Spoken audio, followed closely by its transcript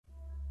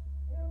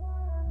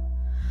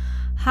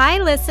Hi,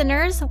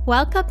 listeners.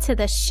 Welcome to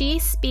the She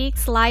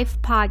Speaks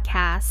Life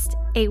podcast,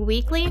 a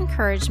weekly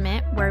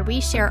encouragement where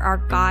we share our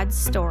God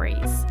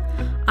stories.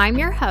 I'm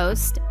your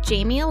host,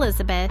 Jamie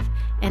Elizabeth,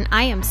 and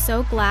I am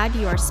so glad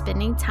you are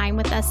spending time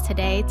with us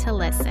today to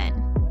listen.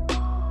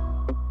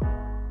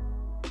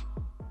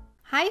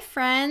 Hi,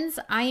 friends.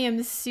 I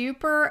am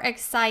super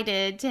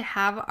excited to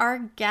have our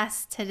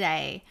guest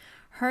today.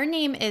 Her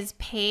name is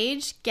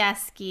Paige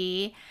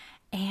Geske,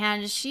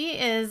 and she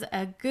is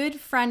a good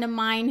friend of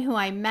mine who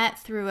I met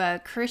through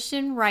a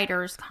Christian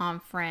Writers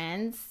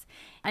Conference.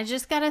 I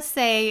just gotta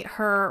say,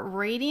 her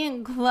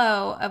radiant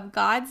glow of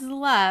God's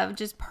love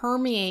just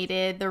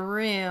permeated the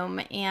room,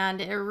 and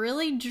it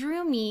really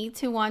drew me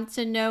to want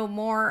to know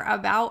more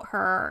about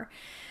her.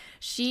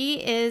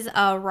 She is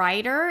a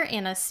writer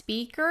and a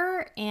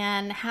speaker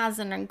and has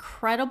an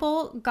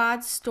incredible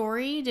God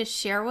story to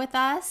share with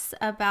us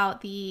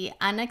about the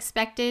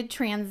unexpected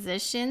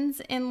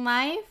transitions in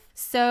life.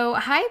 So,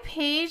 hi,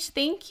 Paige.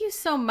 Thank you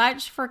so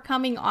much for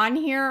coming on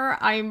here.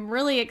 I'm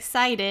really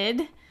excited.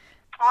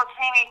 Well,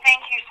 Jamie,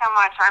 thank you so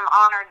much. I'm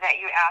honored that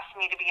you asked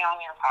me to be on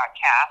your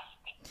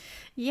podcast.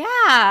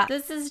 Yeah,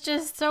 this is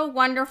just so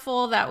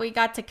wonderful that we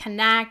got to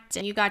connect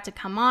and you got to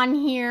come on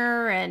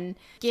here and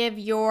give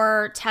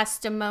your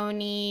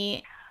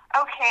testimony.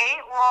 Okay,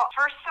 well,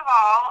 first of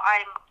all,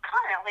 I'm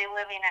currently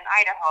living in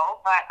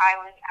Idaho, but I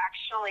was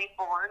actually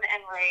born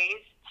and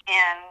raised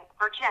in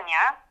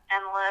Virginia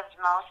and lived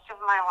most of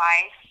my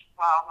life,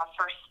 the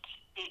first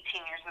 18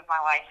 years of my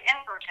life in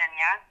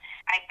Virginia.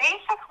 I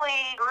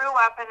basically grew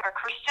up in a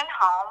Christian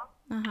home,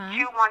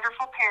 two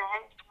wonderful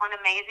parents, one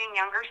amazing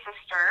younger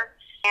sister,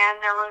 and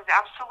there was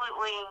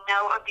absolutely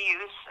no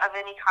abuse of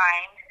any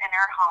kind in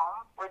our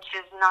home, which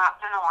is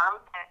not the norm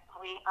that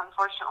we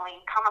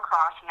unfortunately come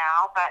across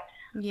now. But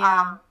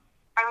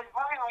I was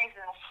born and raised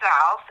in the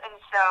South, and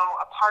so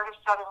a part of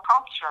Southern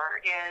culture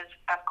is,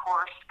 of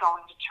course,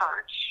 going to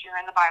church. You're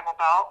in the Bible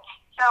Belt.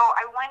 So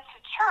I went to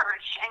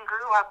church and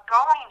grew up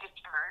going to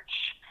church,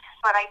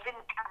 but I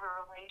didn't have a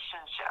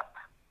relationship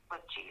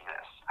with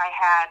Jesus. I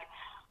had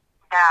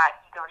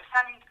that you go to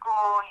Sunday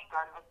school, you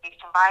go to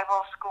Vacation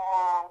Bible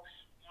School,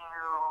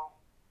 you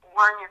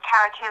learn your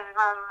catechism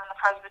in the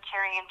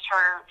Presbyterian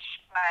church,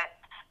 but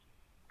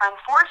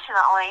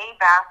unfortunately,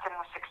 back in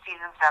the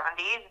 60s and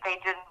 70s, they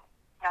didn't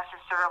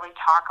necessarily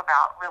talk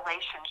about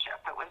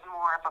relationship. It was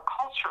more of a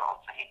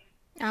cultural thing.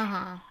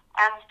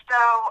 And so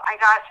I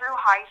got through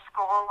high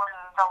school,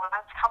 and the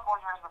last couple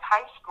of years of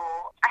high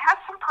school, I had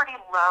some pretty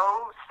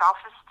low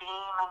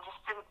self-esteem and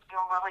just didn't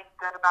feel really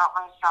good about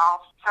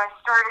myself. So I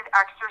started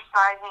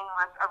exercising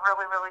with a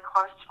really, really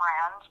close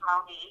friend,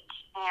 Monique,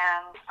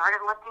 and we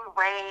started lifting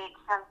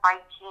weights and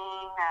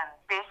biking, and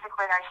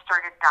basically I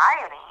started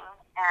dieting.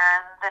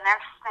 And the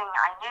next thing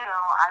I knew,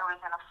 I was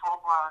in a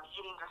full-blown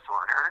eating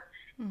disorder,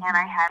 and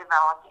I had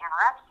developed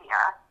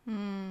anorexia.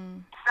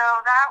 So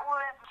that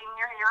was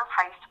senior year of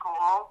high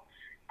school,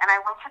 and I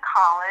went to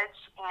college.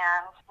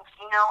 And if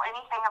you know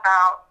anything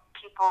about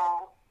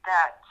people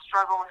that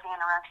struggle with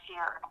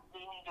anorexia or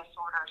eating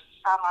disorders,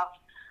 some of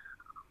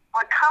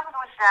what comes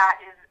with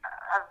that is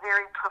a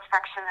very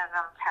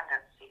perfectionism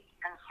tendency.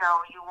 And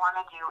so you want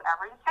to do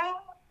everything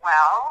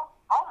well,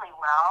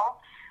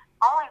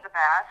 only the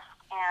best,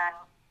 and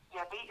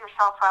you beat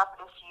yourself up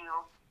if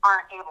you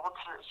aren't able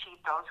to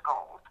achieve those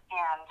goals.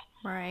 And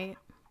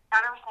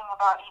another thing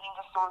about eating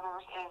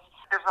disorders is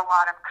there's a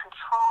lot of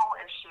control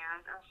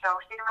issues. And so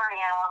here I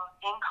am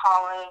in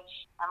college.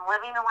 I'm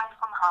living away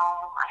from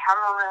home. I have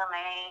a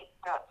roommate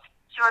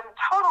she wasn't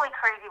totally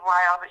crazy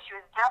wild, but she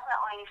was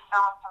definitely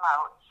selling some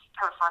oats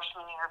her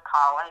freshman year of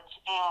college.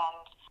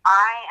 And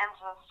I am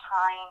just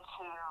trying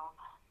to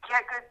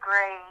get good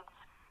grades,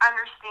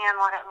 understand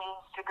what it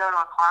means to go to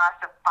a class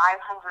of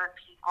 500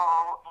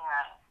 people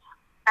and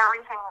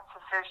everything that's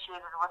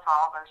associated with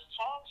all those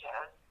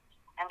changes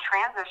and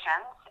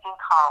transitions in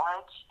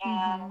college,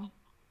 and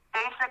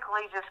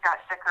basically just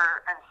got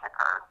sicker and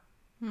sicker.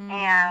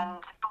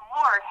 And the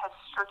Lord has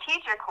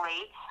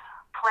strategically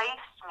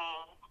placed me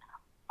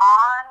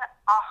on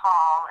a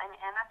hall and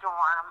in a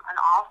dorm, an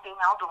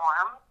all-female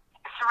dorm,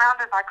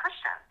 surrounded by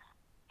Christians.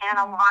 And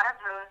a lot of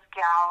those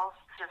gals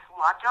just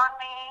loved on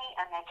me,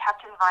 and they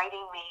kept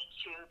inviting me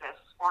to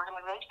this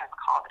organization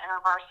called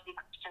InterVarsity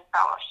Christian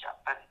Fellowship.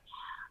 And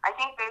I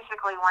think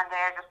basically one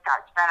day I just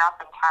got fed up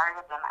and tired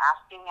of them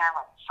asking me. I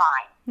went,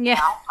 fine,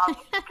 I'll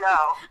just go.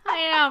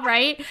 I know,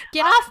 right?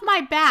 Get off my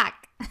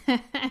back.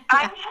 If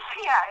I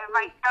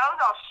go,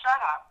 they'll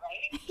shut up,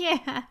 right?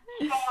 Yeah.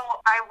 So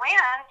I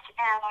went,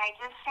 and I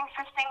just think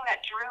the thing that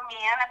drew me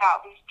in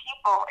about these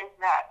people is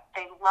that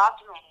they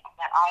loved me,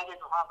 that I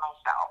didn't love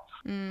myself.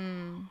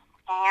 And,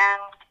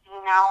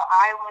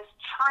 I was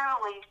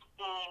truly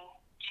seeing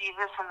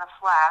Jesus in the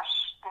flesh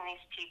in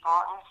these people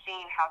and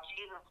seeing how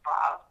Jesus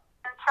loved.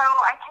 And so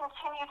I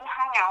continued to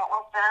hang out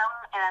with them,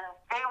 and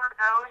they were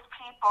those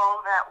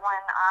people that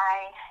when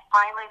I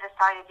finally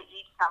decided to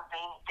eat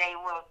something, they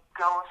would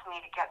go with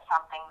me to get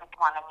something they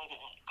wanted me to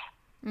eat.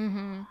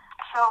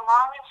 So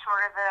long and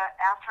short of it,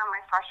 after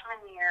my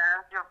freshman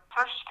year, your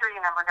Social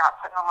Security number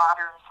got put in the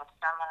lottery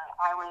system, and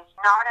I was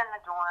not in the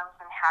dorms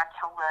and had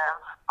to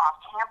live off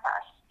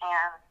campus.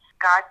 And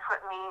God put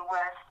me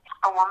with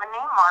a woman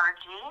named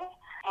Margie,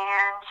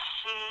 and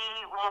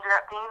we ended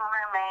up being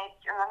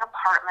roommates in an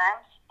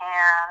apartment,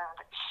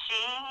 and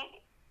she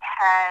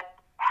had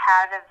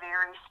a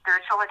very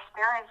spiritual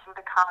experience and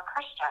become a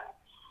Christian.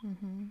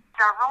 Mm-hmm.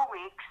 Several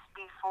weeks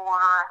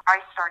before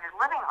I started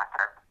living with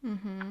her.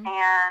 Mm-hmm.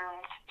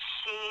 And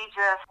she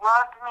just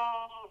loved me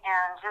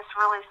and just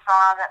really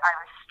saw that I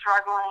was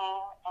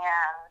struggling.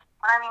 And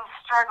when I mean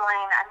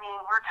struggling,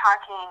 we're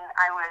talking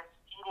I was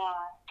eating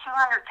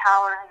 200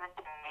 calories a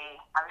day.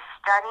 I was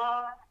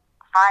studying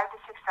 5 to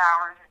 6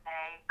 hours a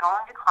day,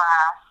 going to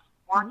class,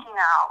 working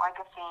out like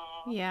a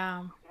fiend,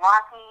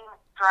 walking,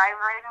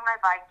 riding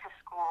my bike to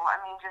school.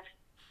 Just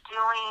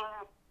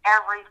doing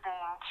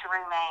everything to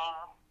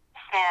remain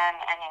thin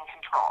and in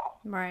control.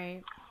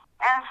 Right.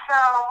 And so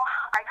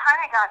I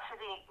kind of got to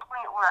the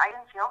point where I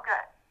didn't feel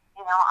good.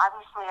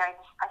 Obviously I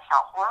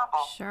felt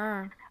horrible.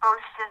 Sure.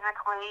 Both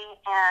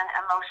physically and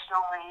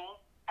emotionally,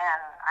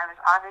 and I was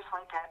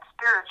obviously dead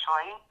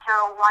spiritually.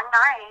 So one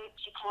night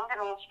she came to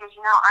me and she goes,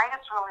 I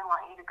just really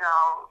want you to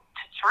go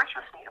to church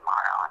with me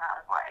tomorrow. And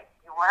I was like,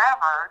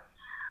 whatever.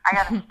 I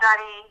got to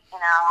study,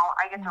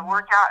 I get to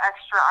work out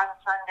extra on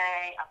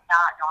Sunday. I'm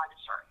not going to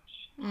church.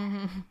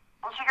 Mm-hmm.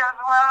 And she goes,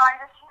 well,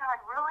 I'd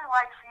really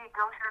like for you to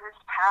go hear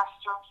this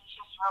pastor. He's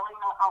just really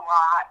meant a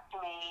lot to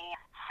me.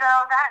 So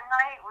that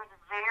night was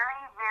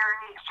very,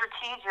 very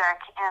strategic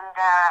in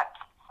that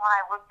when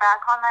I look back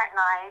on that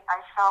night,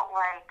 I felt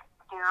like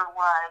there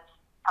was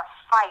a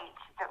fight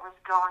that was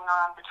going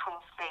on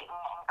between Satan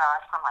and God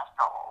for my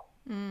soul.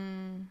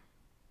 Mm.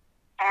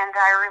 And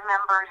I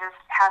remember just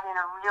having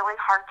a really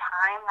hard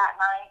time that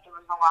night. There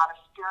was a lot of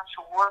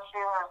spiritual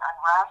warfare and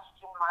unrest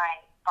in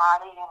my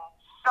body and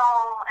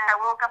soul. And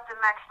I woke up the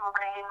next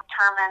morning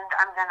determined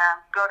I'm going to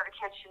go to the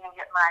kitchen and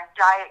get my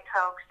Diet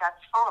Coke that's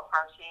full of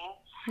protein.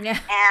 Yeah.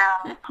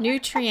 And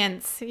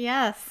nutrients,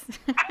 yes.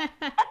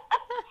 And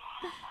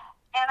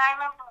I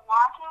remember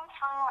walking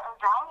through a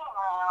dining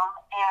room,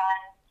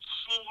 and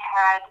she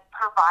had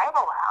her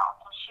Bible out,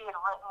 and she had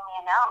written me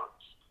a note.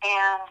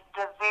 And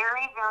the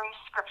very, very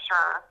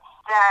scripture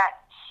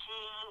that she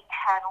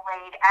had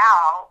laid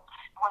out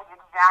was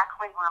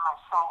exactly where my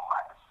soul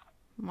was.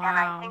 Wow. And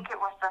I think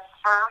it was the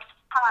first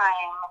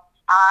time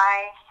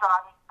I saw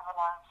the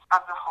evidence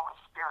of the Holy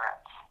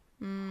Spirit.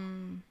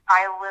 Mm.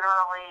 I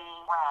literally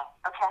went,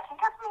 okay, I think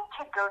I need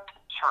to go to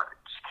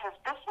church because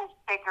this is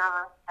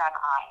bigger than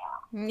I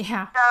am.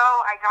 Yeah. So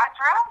I got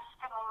dressed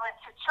and we went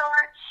to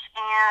church.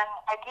 And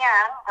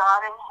again,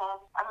 God in his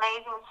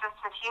amazing sense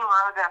of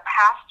humor, the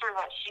pastor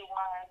that she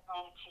wanted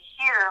me to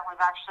hear was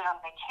actually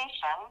on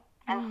vacation.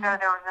 And so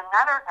there was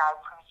another guy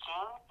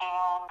preaching,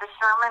 and the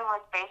sermon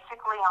was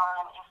basically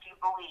on if you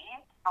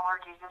believe in the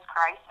Lord Jesus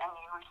Christ and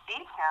you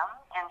receive him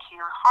into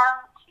your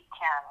heart, you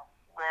can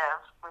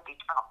live with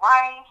eternal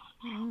life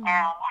and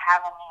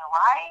have a new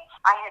life.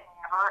 I had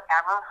never,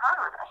 ever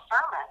heard a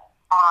sermon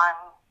on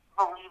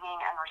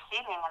believing and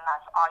receiving, and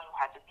that's all you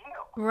had to do.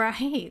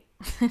 Right.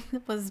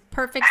 It was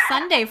perfect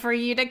Sunday for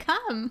you to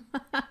come.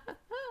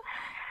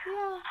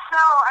 Yeah.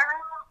 So I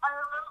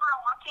remember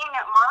looking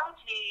at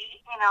Margie,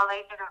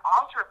 they did an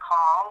altar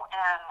call,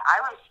 and I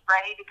was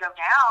ready to go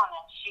down,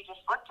 and she just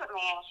looked at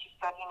me and she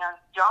said,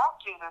 don't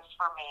do this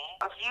for me.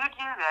 If you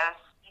do this,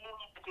 you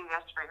need to do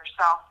this for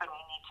yourself, and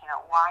you need to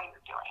know why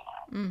you're doing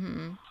it.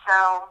 Mm-hmm. So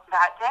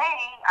that day,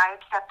 I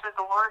accepted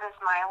the Lord as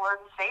my Lord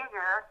and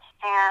Savior,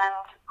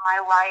 and my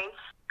life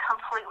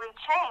completely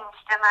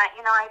changed. And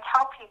I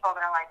tell people,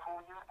 they're like,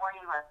 well, were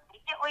you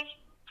immediately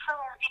from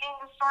your eating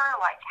disorder?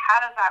 Like, how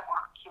does that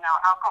work?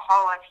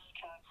 Alcoholics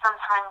can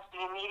sometimes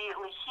be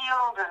immediately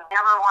healed and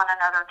never want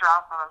another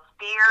drop of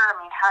beer.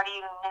 How do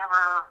you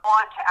never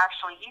want to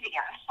actually eat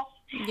again?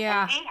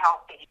 Yeah. And be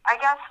healthy? I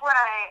guess what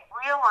I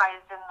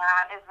realized in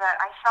that is that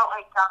I felt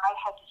like God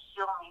had to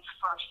heal me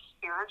first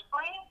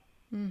spiritually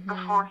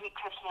before he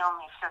could heal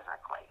me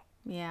physically.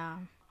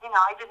 Yeah.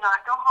 I did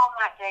not go home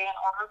that day and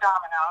order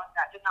Domino's.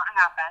 That did not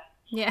happen.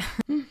 Yeah.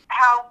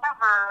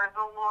 However,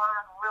 the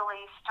Lord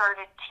really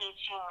started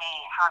teaching me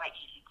how to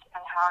eat and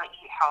how to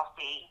eat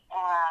healthy,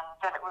 and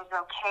that it was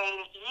okay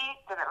to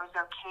eat, that it was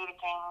okay to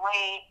gain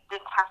weight,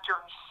 didn't have to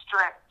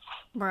restrict.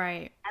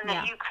 Right. And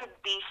that you could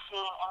be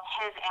seen in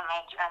his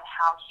image and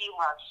how he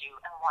loves you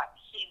and what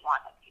he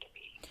wanted you to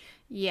be.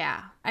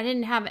 Yeah. I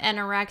didn't have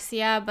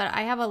anorexia, but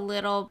I have a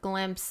little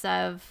glimpse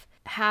of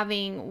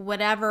having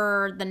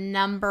whatever the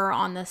number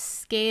on the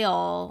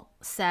scale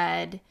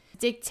said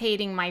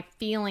dictating my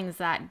feelings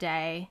that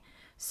day.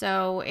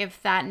 So if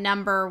that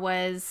number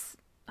was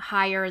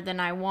higher than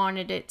I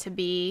wanted it to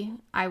be,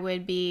 I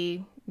would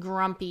be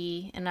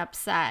grumpy and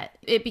upset.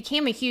 It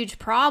became a huge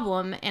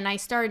problem, and I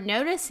started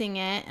noticing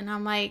it, and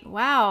I'm like,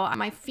 wow,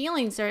 my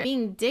feelings are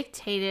being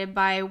dictated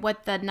by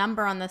what the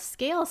number on the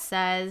scale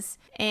says.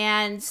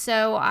 And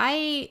so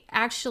I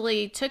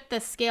actually took the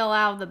scale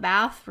out of the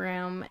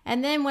bathroom,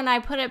 and then when I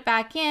put it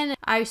back in,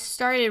 I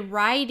started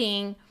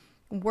writing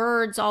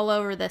words all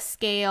over the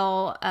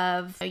scale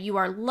of you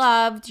are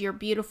loved, you're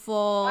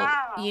beautiful,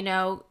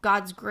 Wow.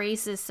 God's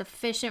grace is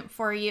sufficient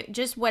for you.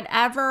 Just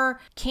whatever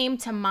came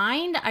to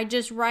mind, I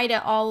just write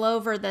it all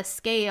over the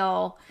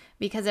scale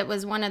because it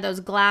was one of those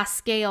glass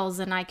scales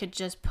and I could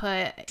just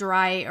put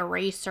dry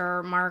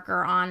eraser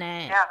marker on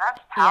it. Yeah,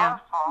 that's Yeah.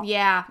 powerful.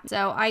 Yeah.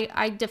 So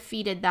I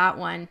defeated that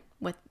one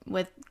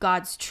with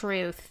God's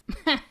truth.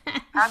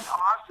 That's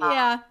awesome.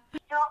 Yeah. You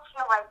don't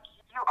feel like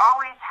you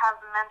always have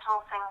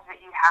mental things that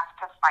you have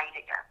to fight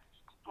against.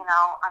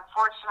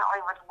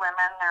 Unfortunately with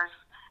women,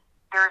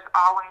 there's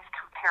always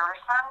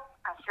comparison.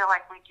 I feel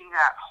like we do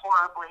that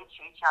horribly to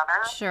each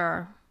other.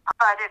 Sure.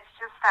 But it's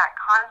just that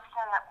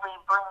constantly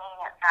bringing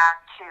it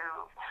back to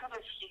who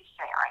does he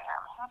say I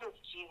am? Who does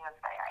Jesus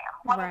say I am?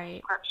 What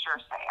Right. does Scripture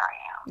say I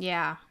am?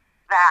 Yeah.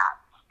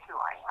 That's who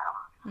I am.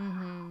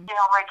 Mhm.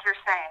 Like you're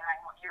saying,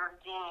 you're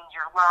redeemed,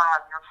 you're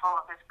loved, you're full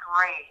of His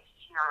grace,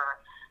 you're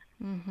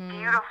Mhm.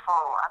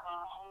 beautiful. I mean,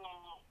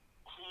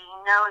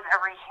 He knows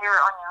every hair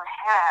on your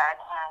head,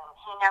 and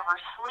He never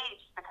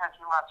sleeps because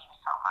He loves you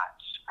so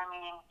much. I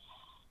mean,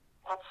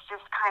 it's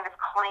just kind of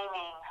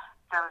claiming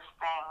those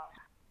things.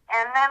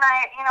 And then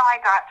I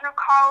got through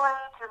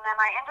college, and then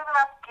I ended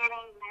up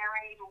getting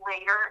married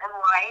later in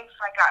life.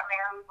 I got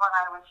married when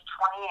I was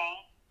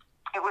 28.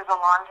 It was a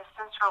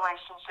long-distance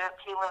relationship.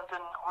 He lived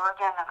in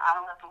Oregon, and I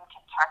lived in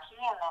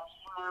Kentucky, and then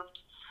he moved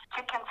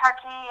to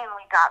Kentucky, and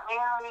we got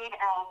married,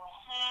 and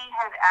he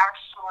had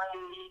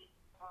actually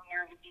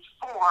married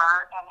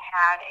before and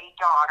had a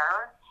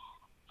daughter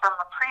from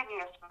a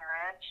previous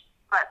marriage,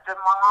 but the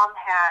mom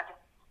had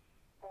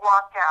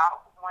walked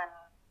out when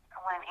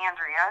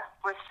Andrea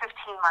was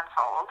 15 months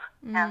old.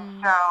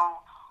 And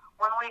so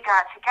when we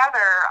got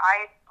together,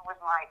 I was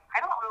like, I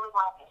don't really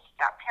want to be a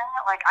step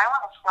parent. Like, I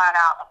want to flat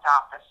out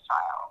adopt this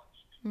child.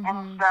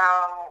 And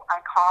so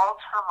I called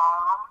her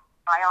mom,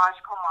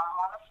 biological mom,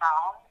 on the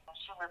phone.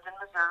 She lived in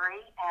Missouri,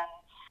 and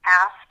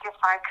asked if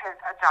I could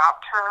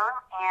adopt her.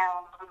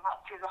 And we went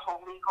through the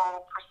whole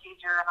legal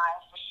procedure, and I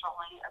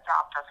officially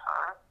adopted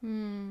her.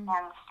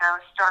 And so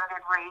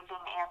started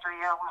raising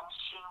Andrea when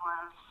she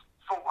was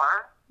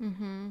 4.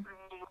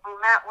 We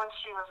met when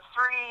she was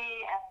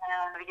 3, and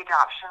then the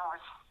adoption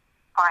was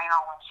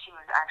final when she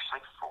was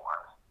actually 4.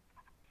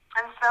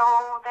 And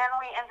so then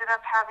we ended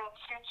up having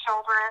 2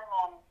 children,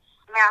 and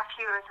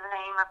Matthew is the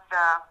name of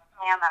the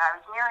man that I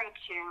was married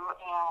to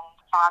and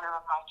father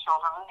of my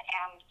children.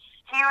 And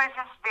he was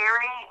just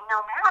very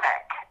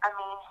nomadic. I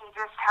mean, he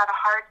just had a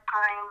hard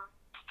time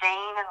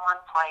staying in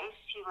one place.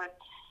 He would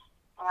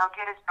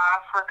get his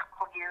job for a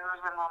couple of years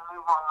and then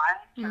move on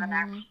to the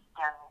next.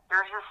 And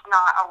there's just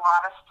not a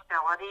lot of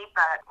stability,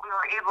 but we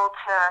were able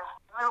to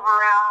move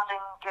around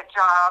and get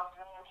jobs.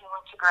 And he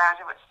went to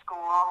graduate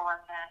school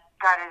and then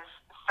got his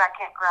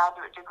second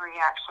graduate degree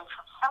actually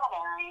from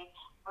seminary.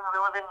 We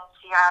were living in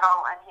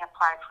Seattle, and he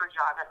applied for a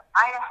job in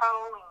Idaho.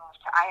 We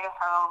moved to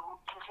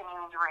Idaho,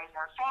 continuing to raise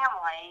our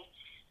family.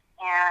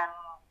 And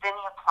then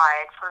he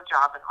applied for a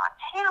job in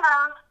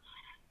Montana.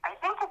 I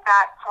think at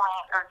that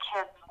point our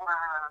kids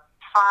were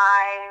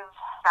 5,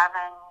 7,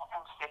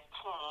 and 15.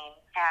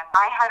 And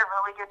I had a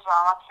really good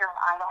job here in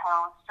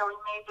Idaho, so we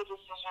made the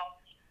decision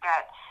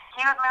that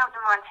he would move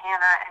to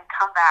Montana and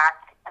come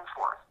back and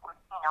forth. We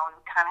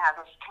kind of had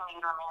this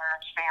commuter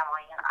marriage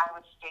family, and I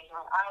would stay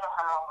here in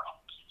Idaho and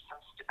keep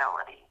some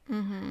stability.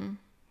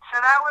 So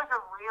that was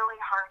a really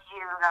hard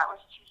year. That was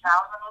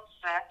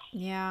 2006.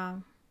 Yeah.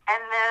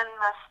 And then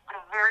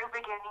the very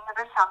beginning of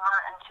the summer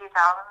in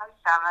 2007,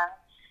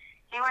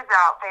 he was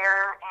out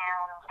there,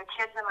 and the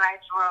kids and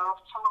I drove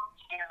to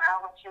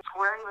Montana, which is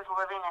where he was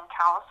living in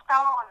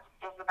Kalispell,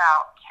 and is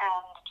about 10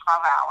 to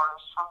 12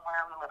 hours from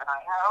where we live in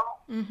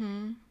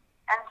Idaho.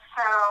 And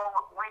so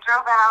we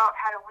drove out,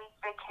 had a week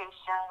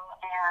vacation,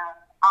 and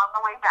on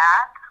the way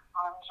back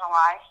on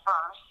July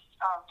 1st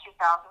of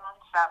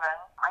 2007,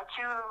 my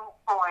 2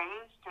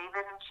 boys,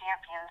 David and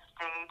Champion,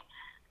 stayed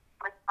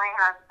with my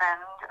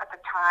husband at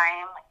the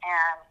time,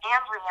 and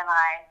Andrea and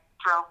I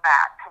drove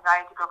back because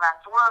I had to go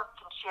back to work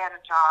and she had a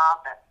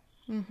job.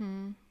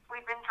 And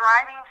we've been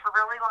driving for a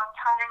really long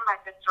time.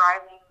 I've been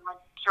driving the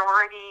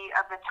majority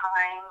of the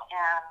time,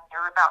 and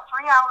there were about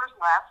 3 hours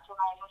left, and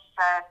I just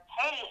said,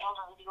 hey,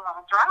 Andrea, do you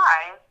want to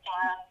drive?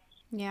 And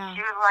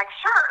she was like,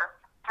 sure.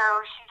 So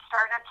she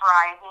started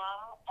driving,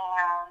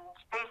 and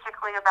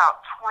basically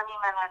about 20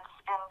 minutes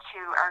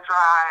into our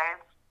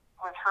drive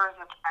with her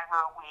as a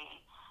driver,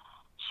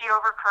 she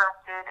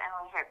overcorrected and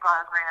we hit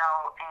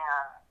guardrail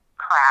and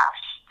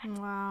crashed.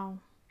 Wow.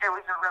 It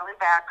was a really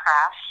bad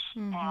crash,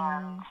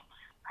 and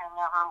I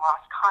never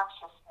lost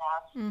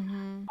consciousness.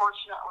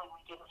 Fortunately,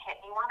 we didn't hit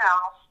anyone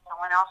else. No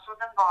one else was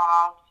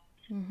involved.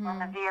 When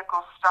the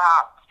vehicle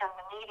stopped in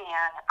the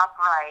median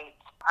upright,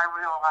 I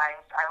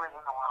realized I was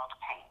in a world of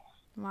pain.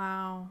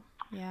 Wow.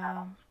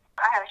 Yeah.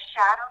 I had a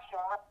shattered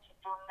hip,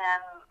 and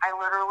then I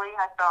literally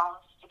had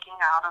bones sticking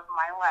out of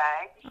my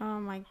leg. Oh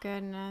my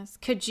goodness.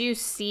 Could you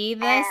see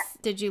this?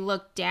 Did you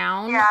look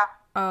down? Yeah.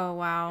 Oh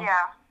wow.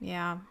 Yeah.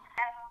 Yeah.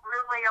 And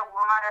really a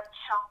lot of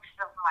chunks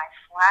of my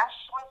flesh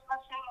was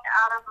missing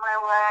out of my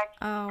leg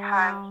Oh,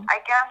 because wow. I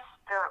guess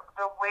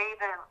the way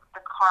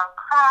the car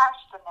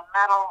crashed and the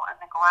metal and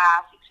the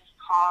glass, it just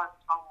caused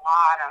a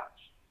lot of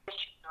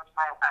issues with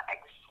my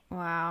legs.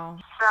 Wow.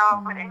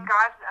 So, but in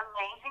God's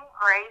amazing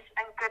grace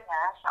and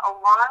goodness,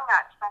 along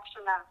that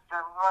section of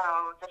the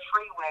road, the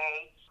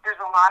freeway,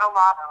 there's a lot of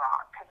lava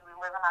rock because we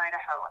live in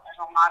Idaho, and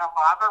there's a lot of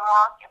lava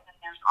rock, and then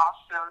there's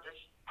also this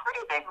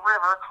pretty big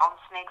river called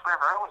Snake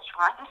River, which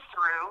runs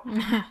through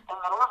the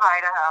middle of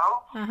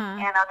Idaho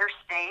and other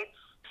states.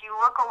 If you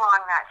look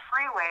along that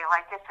freeway,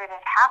 like if it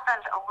had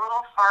happened a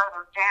little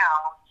farther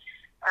down,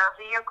 our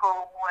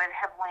vehicle would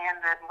have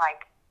landed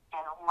like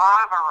in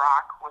lava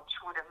rock, which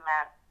would have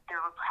meant there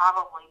would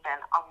probably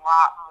been a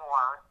lot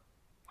more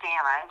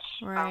damage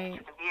both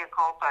to the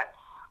vehicle, but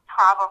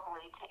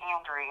probably to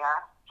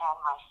Andrea and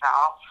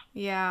myself.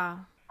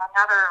 Yeah.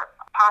 Another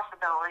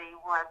possibility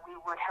was we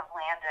would have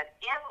landed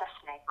in the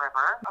Snake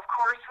River. Of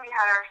course, we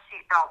had our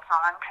seatbelts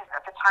on because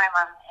at the time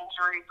I'm an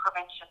injury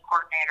prevention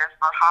coordinator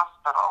for a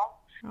hospital,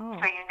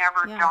 so you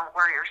never don't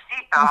wear your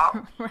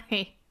seatbelt.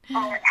 Right.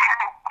 But had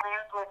I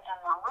landed in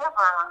the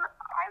river,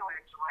 I would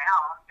have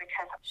drowned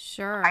because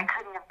I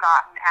couldn't have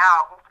gotten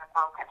out with a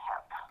broken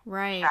hip,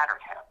 shattered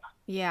hip.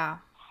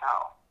 Yeah.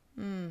 So,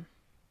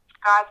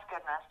 God's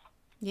goodness.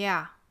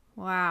 Yeah.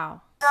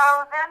 Wow. So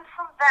then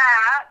from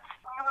that,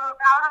 we were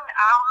about an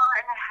hour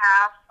and a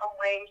half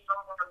away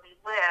from where we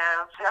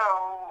live.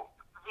 So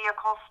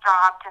vehicles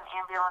stopped and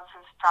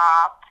ambulances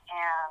stopped,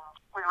 and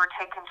we were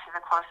taken to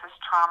the closest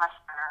trauma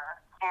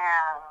center.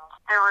 And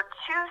there were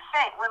two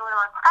things when we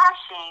were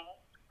crashing.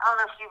 I don't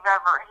know if have you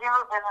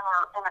ever been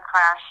in a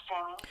crash,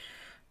 Jamie?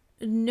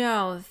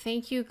 No,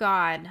 thank you,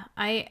 God.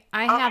 I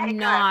Okay, have good.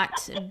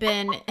 not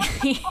been.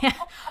 Yeah,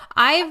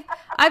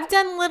 I've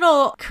done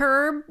little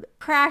curb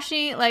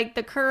crashing, like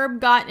the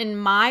curb got in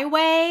my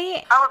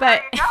way. Oh,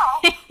 but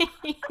there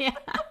you go.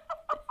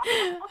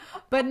 yeah,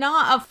 but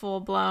not a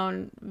full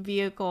blown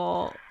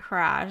vehicle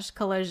crash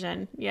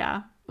collision.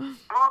 Yeah.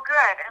 Well,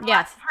 good. And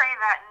let's pray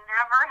that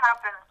never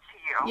happens to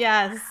you.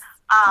 Yes.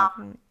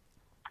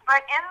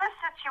 But in this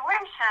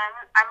situation,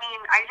 I mean,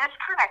 I just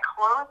kind of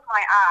closed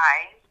my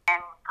eyes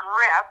and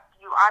grip.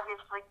 You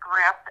obviously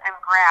grip and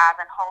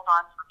grab and hold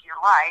on for dear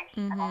life.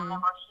 And I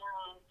remember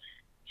hearing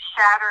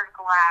shattered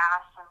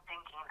glass and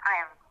thinking,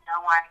 I have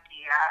no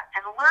idea.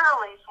 And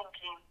literally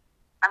thinking,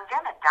 I'm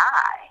going to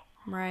die.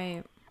 Right.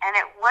 And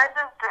it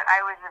wasn't that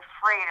I was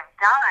afraid of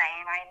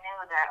dying. I knew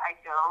that I'd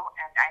go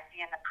and I'd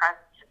be in the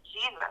presence of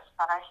Jesus.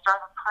 But I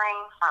started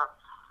praying for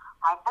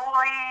my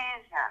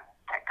boys and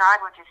that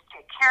God would just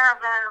take care of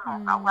them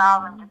and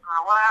allow them to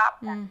grow up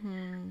and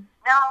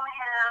know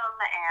Him.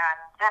 And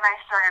then I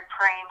started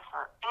praying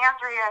for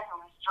Andrea,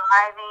 who was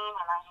driving,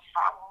 and I just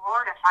thought,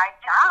 Lord, if I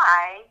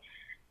die,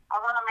 I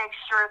want to make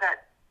sure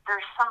that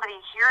there's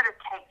somebody here to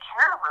take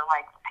care of her,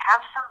 like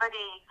have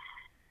somebody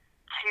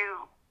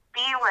to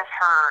be with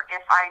her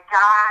if I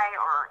die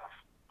or if,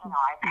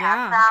 I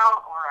pass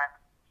out or,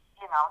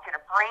 get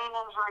a brain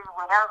injury,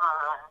 whatever.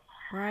 And,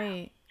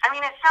 right. I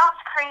mean, it sounds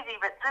crazy,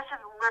 but this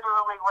is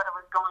literally what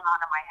was going on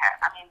in my head.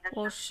 I mean, this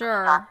is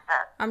sure.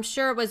 I'm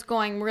sure it was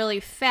going really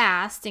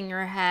fast in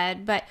your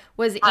head, but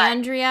was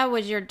Andrea,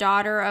 was your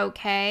daughter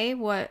okay?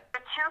 What? The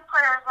two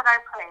prayers that I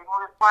prayed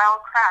while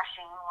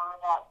crashing were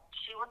that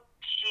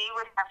she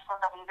would have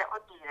somebody that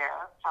would be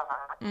there for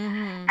her.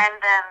 And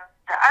then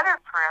the other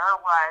prayer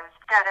was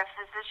that a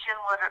physician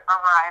would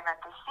arrive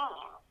at the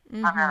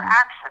scene of her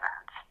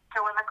accident. So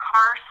when the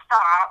car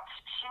stopped,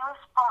 she was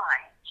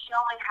fine. She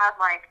only had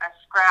like a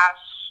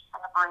scratch,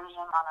 an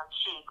abrasion on her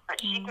cheek, but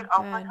she could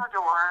open her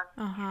door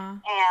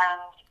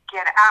and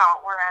get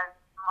out, whereas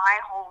my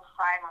whole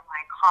side of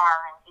my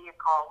car and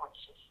vehicle,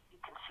 which is, you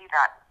can see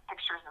that in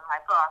pictures in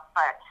my book,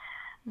 but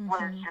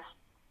was just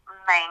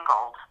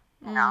mangled,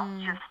 it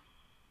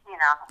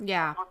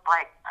looked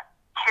like a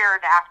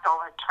pterodactyl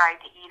had tried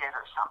to eat it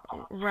or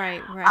something.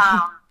 Right.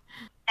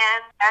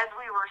 And as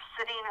we were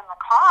sitting in the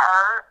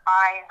car,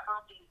 I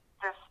heard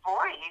this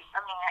voice. I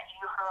mean,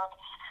 you heard,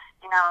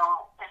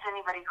 if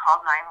anybody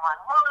called 911,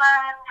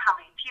 how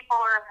many people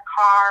are in the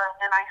car, and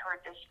then I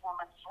heard this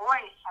woman's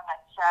voice, and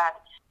it said,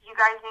 you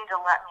guys need to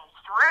let me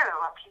through.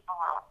 And people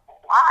were like,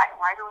 why?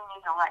 Why do we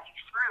need to let you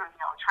through?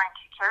 Try and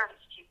take care of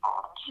these people.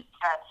 And she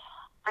said,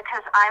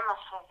 because I'm a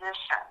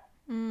physician.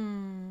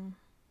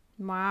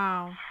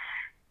 Wow.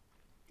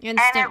 And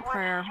it was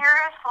prayer.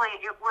 Seriously,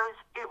 it was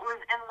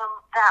in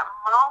that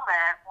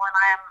moment when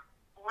I'm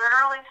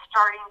literally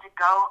starting to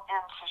go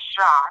into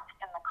shock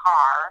in the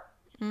car,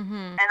 and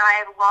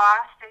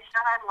they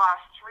said I'd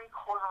lost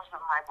 3/4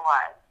 of my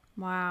blood.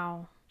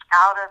 Wow.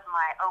 Out of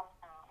my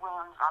open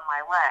wounds on my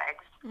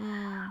legs.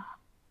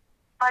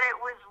 But it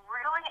was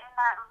really in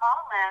that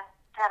moment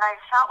that I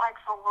felt like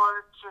the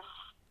Lord just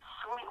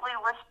sweetly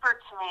whispered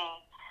to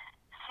me,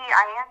 see,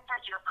 I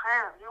answered your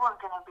prayer. You are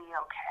going to be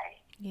okay.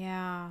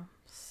 Yeah.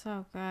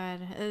 So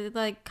good.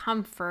 Like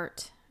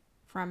comfort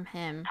from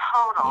Him.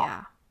 Total.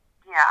 Yeah.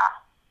 Yeah.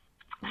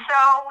 So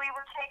we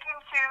were taken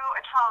to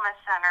a trauma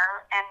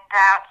center, and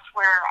that's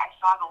where I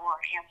saw the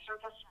Lord answer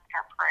the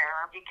sinner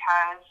prayer,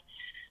 because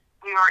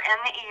we were in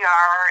the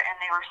ER and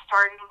they were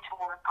starting to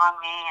work on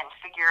me and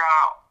figure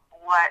out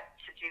what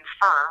to do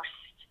first.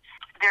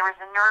 There was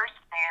a nurse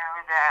there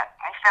that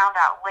I found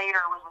out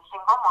later was a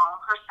single mom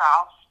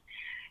herself,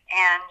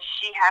 and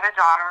she had a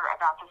daughter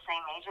about the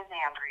same age as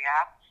Andrea.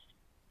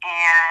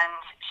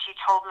 And she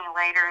told me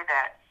later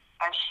that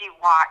as she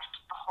watched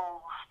the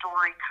whole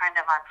story kind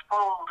of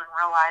unfold and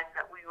realized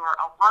that we were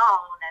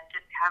alone and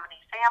didn't have any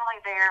family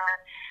there,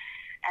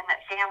 and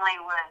that family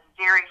was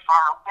very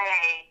far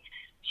away,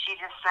 she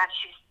just said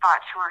she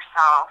thought to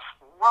herself,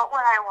 what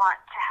would I want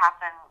to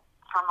happen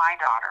for my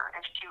daughter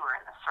if she were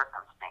in this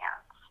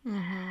circumstance?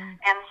 Mm-hmm.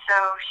 And so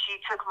she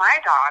took my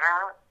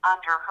daughter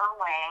under her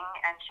wing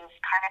and just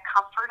kind of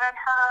comforted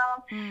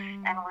her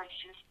and was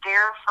just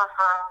there for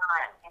her,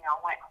 and,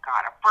 went and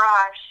got a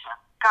brush,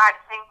 got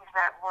things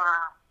that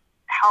were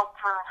help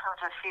for her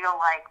to feel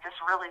like this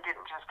really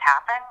didn't just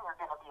happen. You're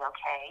going to be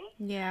okay.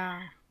 Yeah.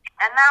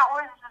 And that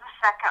was the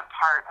second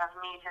part of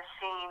me just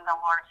seeing the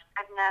Lord's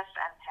goodness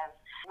and His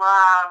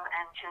love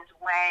and His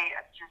way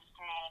of just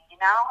saying,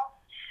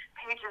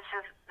 Paige,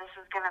 this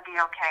is going to be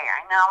okay.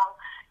 I know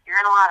you're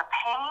in a lot of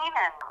pain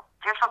and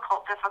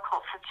difficult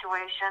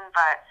situation,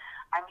 but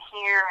I'm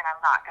here and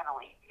I'm not going to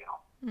leave you.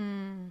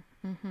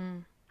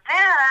 Mm-hmm.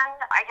 Then,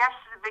 I guess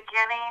the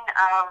beginning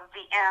of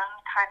the end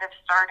kind of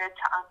started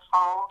to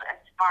unfold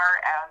as far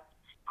as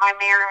my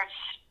marriage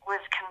was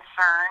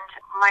concerned.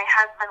 My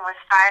husband was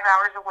 5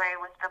 hours away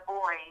with the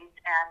boys,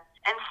 and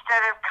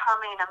instead of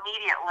coming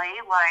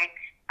immediately, like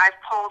I've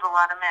told a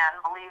lot of men,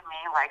 believe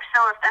me, like,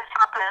 so if this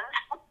happened,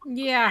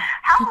 yeah,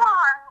 how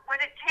long would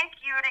it take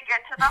you to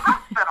get to the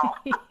hospital?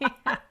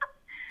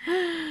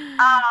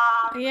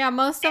 Yeah,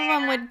 most of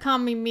them would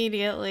come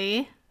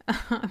immediately,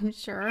 I'm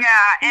sure.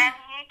 Yeah, and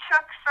he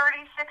took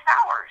 36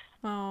 hours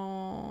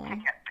to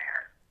get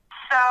there.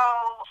 So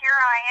here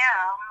I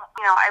am.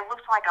 I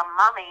looked like a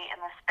mummy in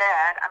this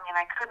bed. I mean,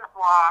 I couldn't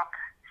walk.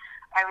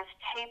 I was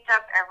taped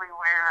up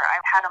everywhere.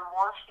 I had a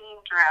morphine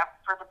drip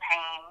for the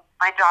pain.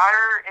 My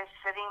daughter is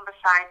sitting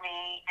beside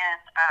me in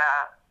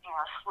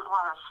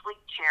one of those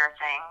sleep chair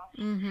things.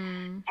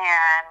 Mm-hmm.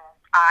 And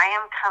I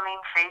am coming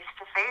face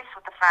to face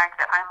with the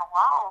fact that I'm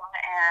alone,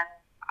 and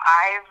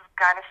I've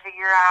got to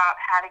figure out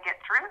how to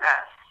get through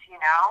this.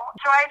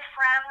 So I had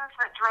friends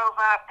that drove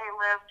up. They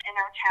lived in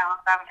our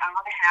town about an hour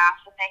and a half,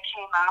 and they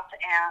came up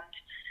and,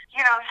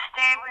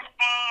 stayed with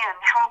me and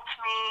helped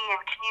me and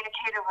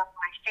communicated with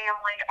my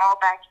family all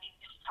back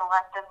east to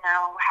let them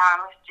know how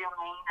I was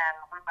doing and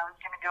when I was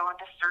going to go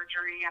into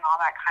surgery and all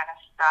that kind of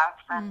stuff.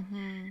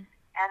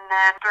 And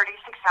then 36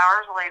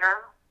 hours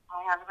later,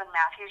 my husband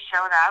Matthew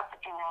showed up,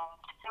 and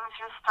things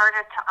just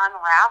started to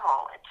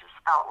unravel. It just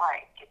felt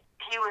like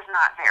he was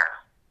not there,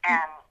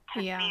 and to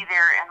be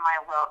there in my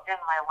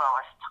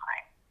lowest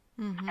time.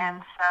 Mm-hmm.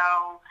 And so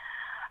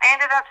I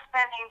ended up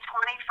spending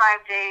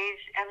 25 days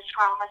in the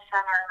trauma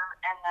center,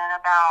 and then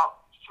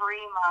about 3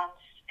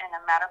 months in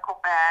a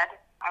medical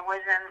bed. I was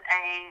in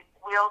a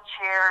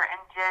wheelchair and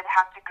did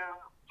have to go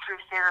through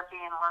therapy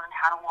and learn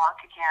how to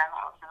walk again.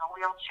 I was in a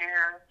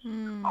wheelchair,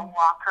 a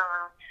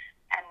walker,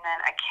 and then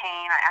a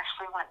cane. I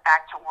actually went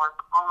back to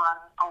work on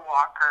a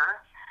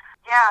walker.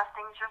 Yeah,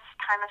 things just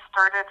kind of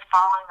started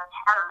falling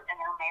apart in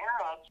our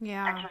marriage.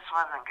 Yeah. It just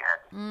wasn't good.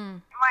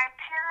 My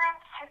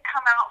parents had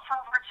come out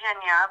from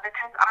Virginia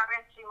because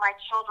obviously my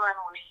children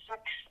were 6,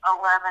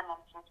 11,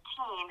 and 15,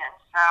 and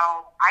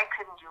so I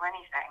couldn't do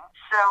anything.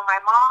 So my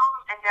mom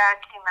and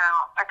dad came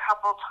out a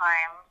couple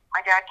times.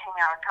 My dad came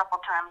out a couple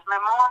times.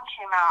 My mom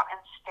came out and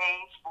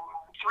stayed for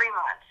 3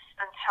 months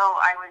until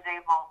I was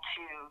able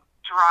to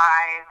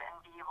drive and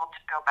be able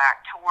to go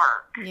back to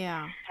work.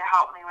 Yeah. To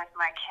help me with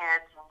my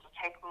kids and to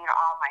take me to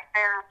all my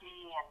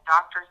therapy and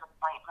doctor's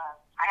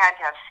appointments. I had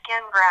to have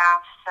skin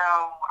grafts, so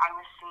I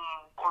was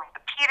seeing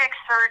orthopedic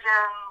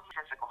surgeons,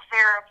 physical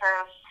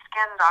therapists,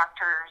 skin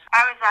doctors.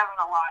 I was having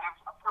a lot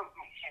of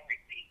appointments every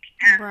week.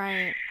 And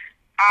right.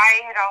 I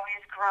had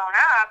always grown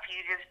up,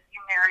 you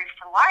marry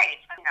for life,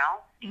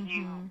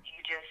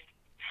 You just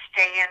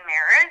stay in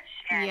marriage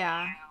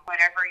and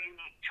whatever you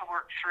need to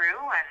work through.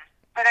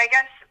 But I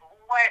guess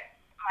what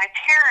my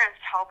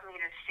parents helped me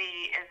to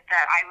see is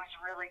that I was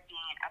really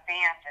being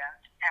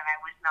abandoned and I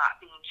was not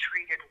being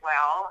treated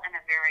well in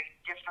a very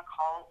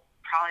difficult,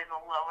 probably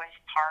the lowest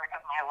part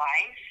of my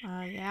life.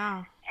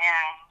 Yeah.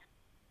 And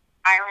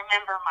I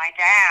remember my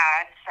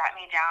dad sat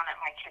me down at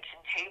my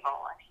kitchen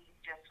table and he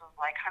just was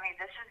like, honey,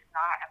 this is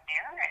not a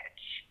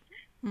marriage.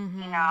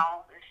 Mm-hmm.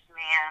 This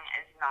man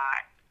is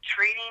not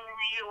treating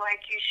you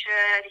like you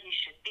should. He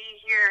should be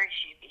here. He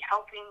should be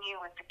helping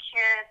you with the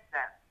kids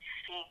and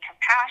being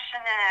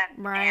compassionate.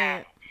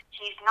 Right. And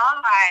he's not.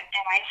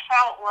 And I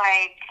felt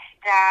like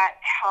that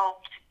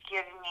helped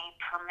give me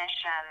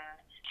permission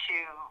to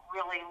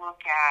really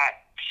look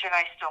at, should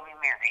I still be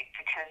married?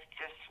 Because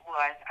this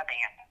was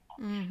abandonment.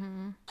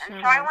 Mm-hmm. And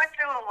sure so I was. went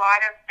through a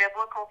lot of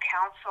biblical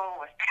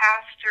counsel with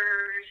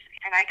pastors,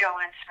 and I go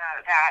into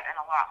that in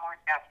a lot more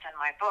depth in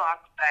my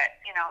book. But,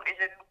 is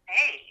it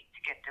okay to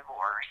get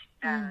divorced?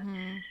 And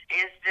Mm-hmm.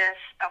 is this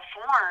a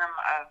form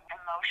of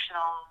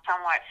emotional,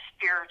 somewhat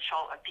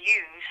spiritual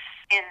abuse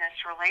in this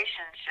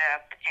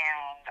relationship?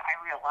 And I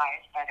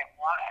realized that it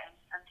was.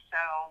 And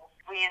so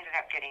we ended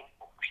up getting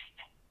divorced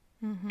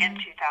in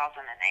 2008.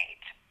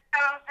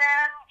 So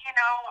then,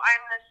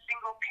 I'm the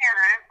single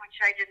parent, which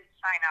I didn't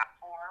sign up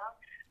for.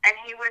 And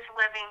he was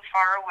living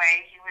far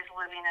away. He was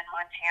living in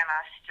Montana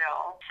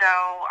still. So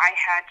I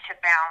had to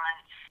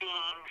balance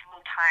being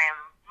full-time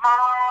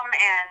mom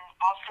and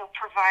also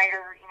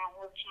provider,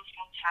 working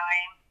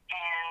full-time.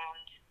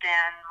 And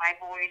then my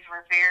boys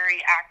were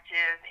very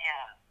active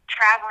in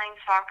traveling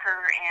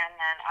soccer and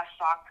then a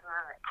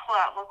soccer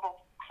club,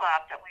 local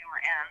club that we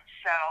were in.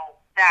 So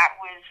that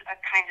was a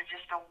kind of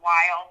just a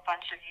wild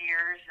bunch of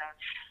years of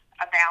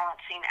a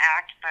balancing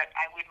act, but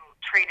I wouldn't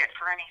trade it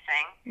for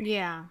anything.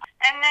 Yeah.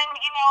 And then,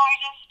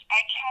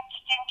 I kept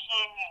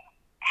thinking,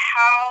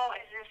 how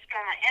is this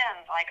going to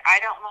end? Like,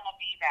 I don't want to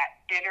be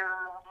that bitter,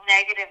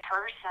 negative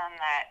person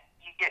that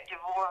you get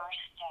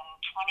divorced and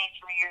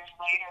 23 years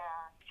later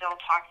still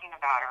talking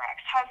about her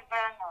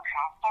ex-husband or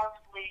how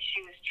horribly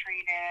she was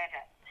treated.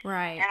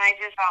 Right. And I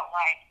just felt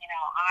like,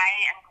 I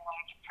am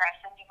going to press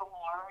into the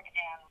Lord,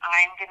 and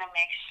I'm going to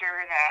make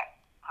sure that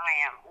I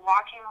am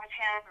walking with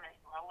Him, in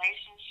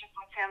relationship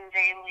with Him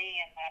daily,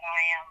 and that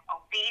I am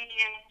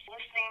obedient,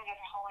 listening to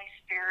the Holy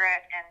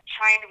Spirit, and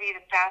trying to be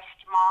the best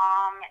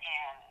mom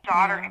and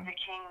daughter of the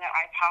King that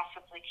I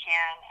possibly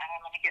can, and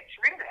I'm going to get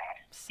through this.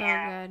 So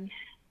good.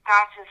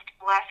 God just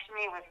blessed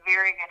me with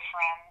very good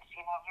friends,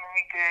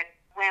 very good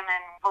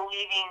women,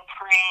 believing,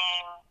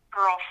 praying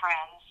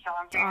girlfriends. So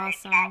I'm very,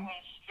 Awesome. that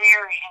was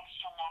very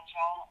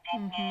instrumental.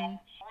 And then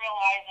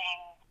realizing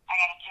I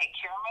got to take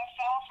care of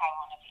myself. I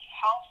want to be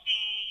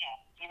healthy.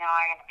 And,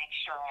 I got to make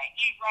sure I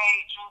eat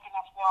right, drink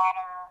enough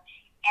water,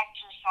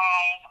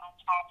 exercise on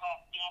top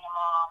of being a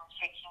mom,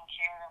 taking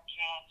care of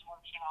kids,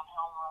 working on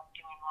homework,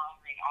 doing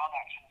laundry, all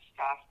that kind of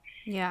stuff.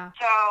 Yeah.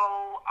 So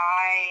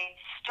I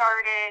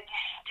started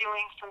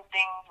doing some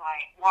things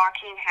like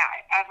walking.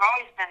 I've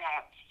always been a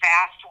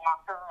fast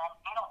walker.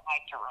 I don't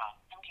like to run.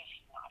 I'm just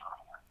not a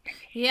runner.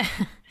 Yeah.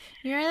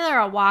 You're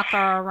either a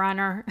walker or a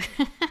runner.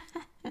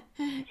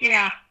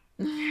 Yeah.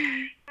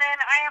 Then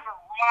I have a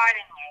rod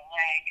in my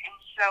leg, and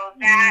so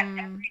that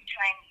every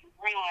time you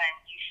run,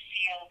 you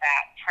feel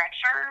that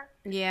pressure.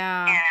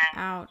 Yeah. And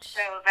ouch.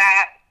 so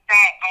that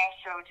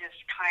also just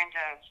kind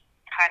of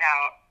cut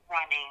out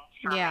running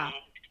for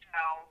me. So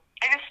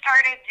I just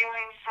started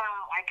doing some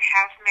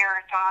half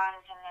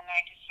marathons, and then I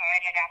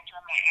decided after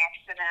my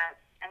accident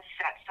and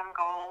set some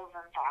goals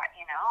and thought,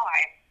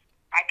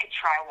 I could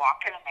try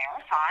walking a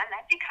marathon.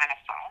 That'd be kind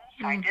of fun.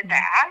 So I did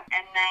that.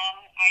 And then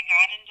I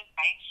got into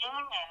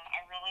biking, and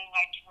I really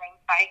liked road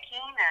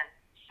biking. And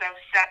so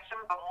set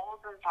some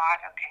goals and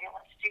thought, okay,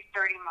 let's do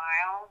 30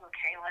 miles.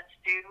 Okay, let's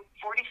do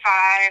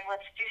 45.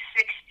 Let's do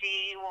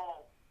 60.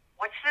 Well,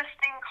 what's this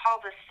thing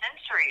called a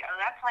century? Oh,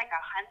 that's like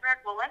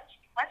 100. Well,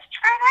 let's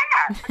try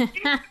that. Let's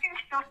do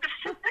something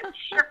a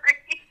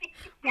century.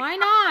 Why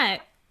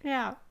not?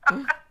 Yeah.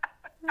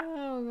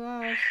 Oh,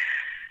 gosh.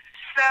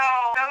 So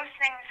those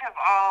things have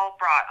all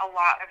brought a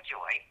lot of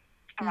joy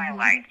to my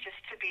life,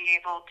 just to be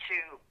able to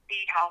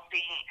be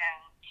healthy and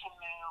to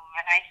move.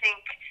 And I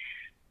think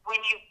when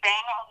you've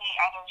been on the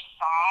other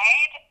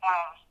side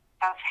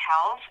of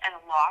health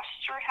and lost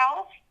your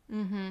health,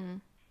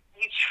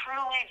 you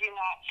truly do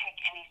not take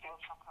anything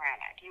for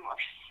granted. You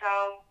are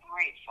so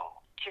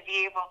grateful to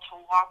be able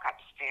to walk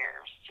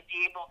upstairs, to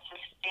be able to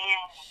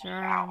stand in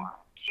the shower.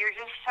 You're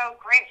just so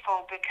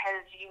grateful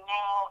because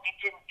it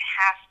didn't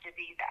have to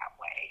be that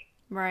way.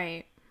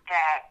 Right.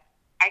 That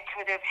I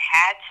could have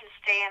had to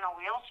stay in a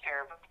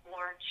wheelchair, but the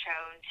Lord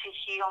chose to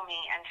heal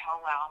me and to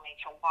allow me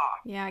to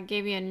walk. Yeah, it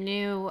gave you a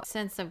new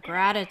sense of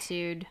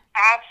gratitude.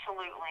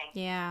 Absolutely.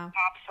 Yeah.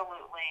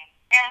 Absolutely.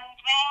 And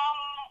then,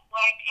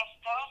 if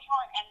those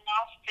weren't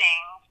enough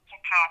things to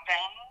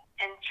happen,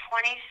 in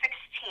 2016,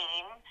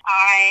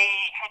 I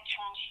had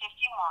turned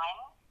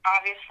 51.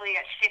 Obviously,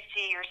 at 50,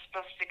 you're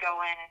supposed to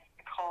go in and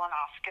get a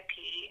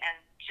colonoscopy, and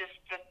just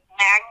the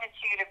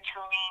magnitude of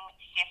turning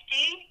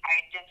 50,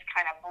 I just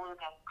kind of blew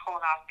the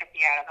colonoscopy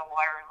out of the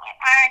water and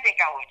I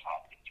think I'll wait till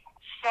I'm 51.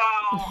 So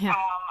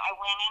I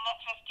went in at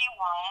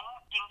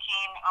 51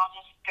 thinking I'll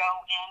just go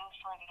in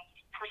for this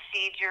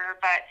procedure,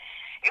 but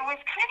it was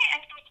kind of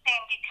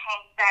interesting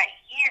because that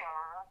year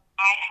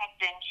I had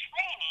been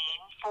training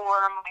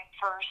for my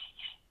first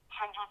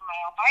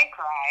 100-mile bike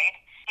ride,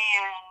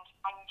 and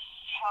I'm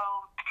so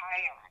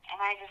tired. And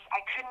I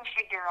couldn't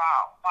figure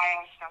out why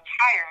I was so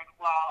tired.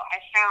 Well,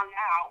 I found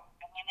out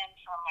when I went in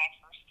for my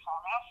first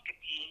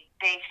colonoscopy,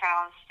 they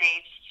found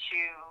stage 2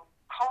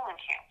 colon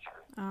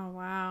cancer. Oh,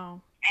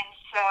 wow. And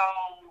so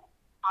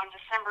on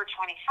December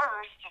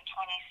 21st of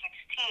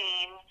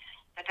 2016,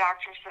 the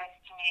doctor says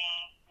to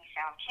me, we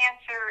found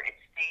cancer.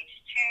 It's stage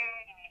 2.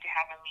 You need to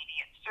have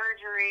immediate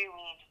surgery. We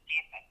need to see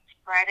if it's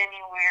spread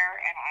anywhere,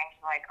 and I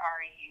was like,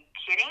 are you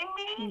kidding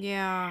me?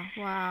 Yeah.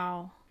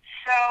 Wow.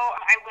 So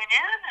I went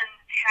in and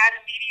had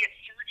immediate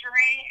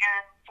surgery,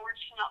 and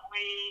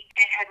fortunately,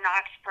 it had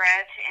not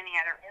spread to any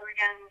other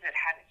organs. It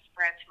hadn't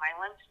spread to my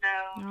lymph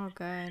nodes. Oh,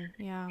 good.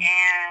 Yeah.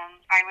 And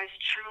I was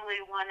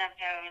truly one of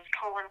those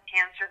colon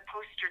cancer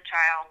poster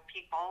child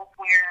people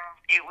where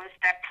it was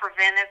that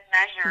preventive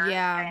measure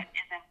that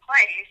is in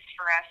place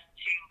for us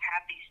to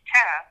have these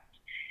tests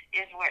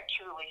is what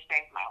truly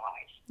saved my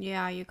life.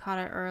 Yeah, you caught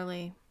it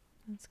early.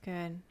 That's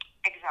good.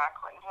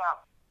 Exactly.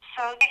 Yeah.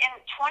 So in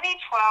 2012,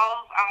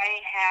 I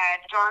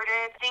had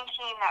started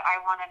thinking that I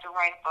wanted to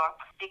write a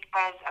book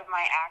because of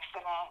my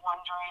accident,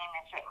 wondering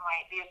if it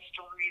might be a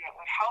story that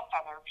would help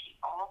other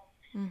people.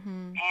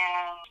 Mm-hmm.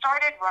 And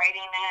started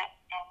writing it,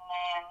 and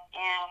then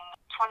in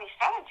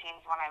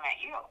 2017 is when I met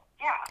you.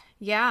 Yeah.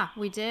 Yeah,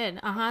 we did.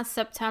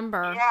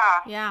 September.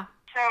 Yeah. Yeah.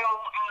 So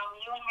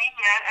you and me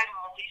met at a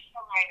Release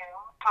the Writer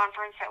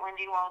conference that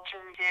Wendy Walter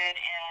did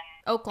in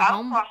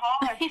Oklahoma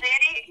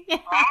City, yeah.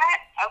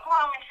 right?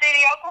 Oklahoma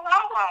City,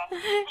 Oklahoma.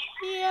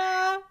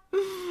 Yeah.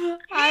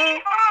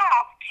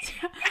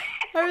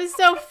 It was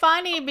so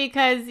funny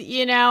because,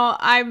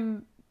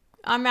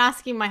 I'm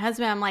asking my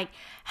husband, I'm like,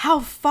 how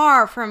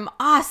far from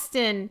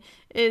Austin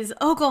is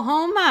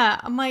Oklahoma?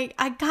 I'm like,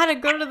 I gotta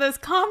go to this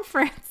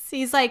conference.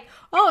 He's like,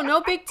 oh,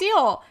 no big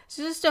deal. It's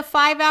just a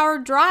 5-hour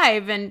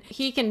drive, and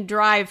he can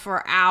drive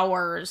for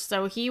hours.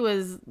 So he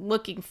was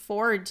looking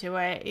forward to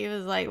it. He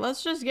was like,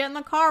 let's just get in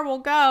the car. We'll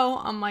go.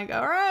 I'm like,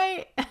 all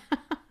right. And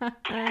as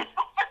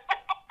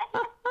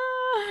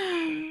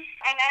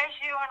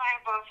you and I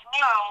both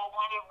know,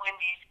 one of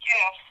Wendy's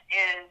gifts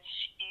is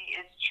she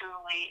is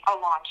truly a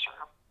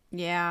launcher.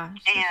 Yeah.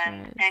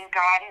 And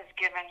God has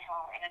given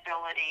her an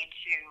ability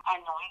to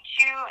anoint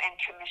you and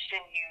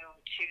commission you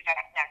to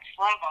that next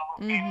level.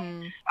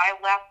 Mm-hmm. And I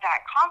left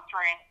that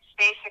conference,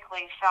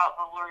 basically felt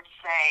the Lord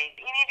say,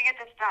 you need to get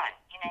this done.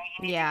 You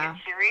need to get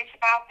serious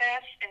about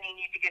this, and you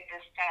need to get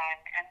this done.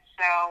 And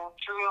so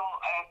through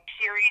a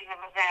series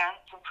of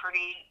events and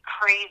pretty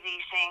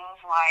crazy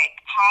things like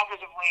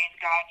positive ways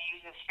God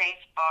uses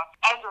Facebook,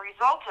 as a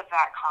result of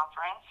that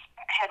conference,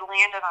 I had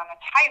landed on a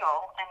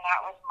title, and that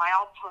was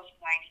Milepost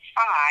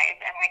 95,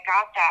 and I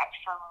got that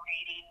from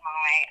reading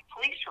my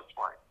police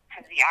report,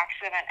 because the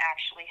accident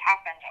actually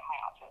happened at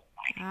Milepost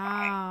 95.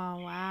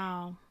 Oh,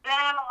 wow.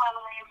 Then when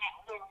we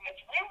were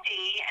with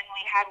Wendy, and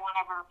we had one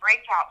of our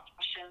breakout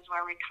sessions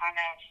where we kind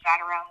of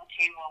sat around the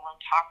table and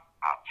talked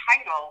about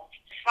titles,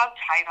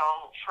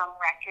 subtitle From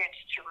Wreckage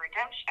to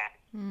Redemption.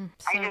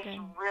 I just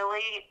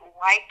really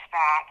liked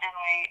that, and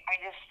I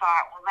just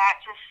thought, well,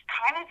 that just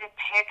kind of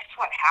depicts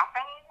what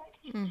happened.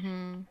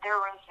 Mm-hmm. There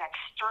was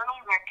external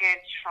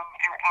wreckage from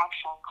our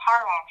actual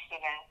car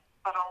accident,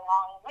 but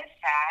along with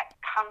that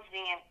comes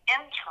the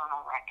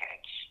internal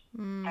wreckage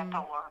that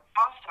the Lord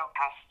also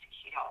has to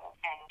heal.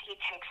 And he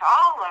takes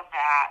all of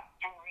that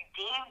and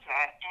redeems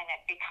it, and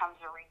it becomes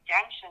a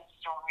redemption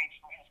story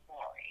for his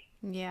glory.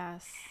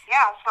 Yes.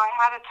 Yeah, so I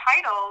had a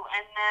title,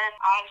 and then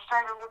I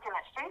started looking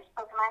at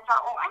Facebook, and I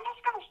thought, well, I'm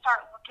just going to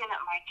start looking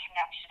at my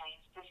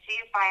connections to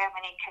see if I have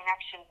any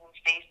connections in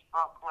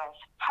Facebook with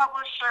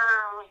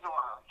publishers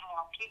or,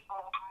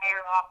 people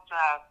higher up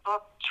the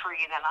book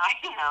tree than I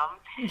am.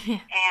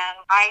 And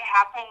I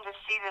happened to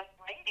see this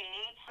lady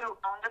who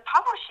owned a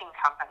publishing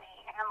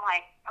company. And I'm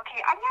like, okay,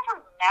 I've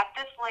never met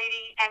this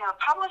lady, and her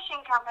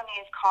publishing company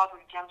is called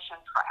Redemption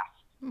Press.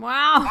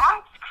 Wow.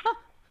 That's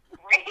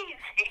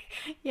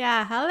crazy.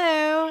 Yeah,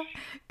 hello.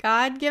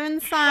 God-given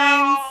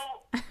signs.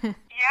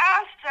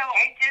 So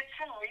I did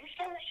some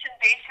research and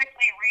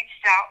basically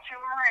reached out to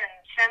her and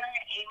sent her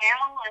an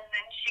email, and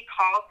then she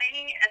called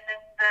me, and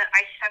then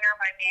I sent her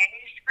my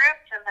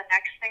manuscript, and the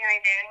next thing I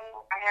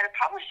knew, I had a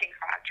publishing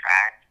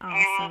contract.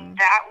 Awesome.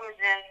 And that was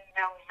in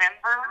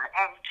November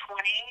of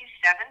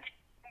 2017,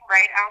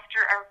 right after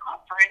our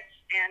conference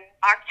in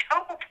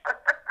October.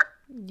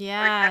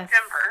 Yes.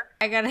 September.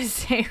 I gotta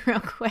say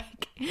real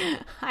quick,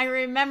 I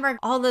remember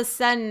all of a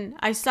sudden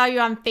I saw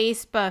you on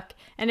Facebook,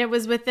 and it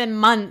was within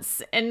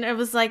months, and it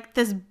was like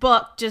this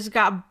book just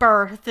got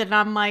birthed, and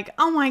I'm like,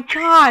 oh my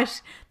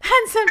gosh,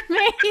 that's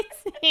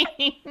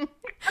amazing.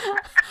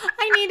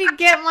 I need to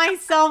get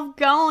myself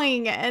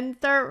going and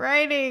start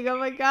writing. Oh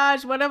my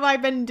gosh, what have I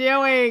been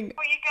doing?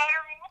 Well, you gotta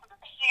remember, I've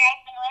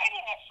been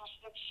writing it for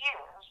 6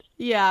 years.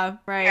 Yeah,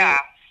 right. Yeah.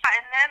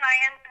 And then I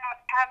ended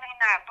up having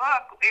that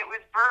book. It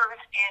was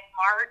birthed in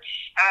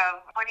March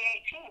of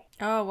 2018.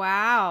 Oh,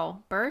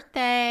 wow.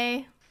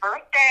 Birthday.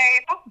 Book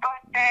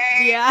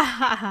birthday.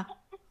 Yeah.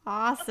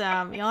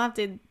 Awesome. You'll have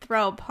to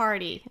throw a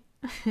party.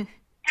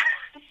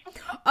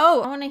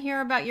 Oh, I want to hear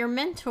about your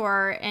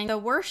mentor and the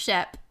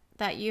worship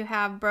that you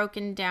have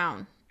broken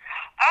down.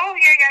 Oh,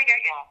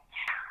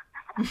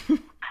 yeah.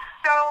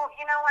 So,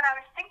 when I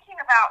was thinking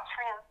about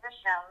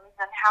transitions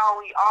and how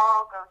we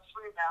all go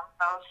through them,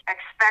 both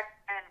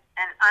expected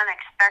and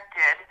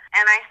unexpected,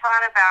 and I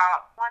thought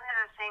about one of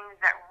the things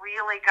that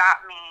really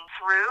got me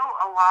through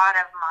a lot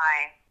of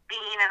my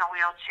being in a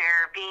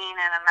wheelchair, being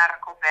in a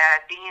medical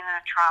bed, being in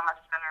a trauma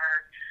center,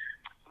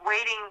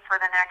 waiting for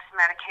the next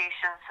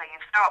medication so you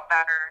felt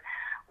better,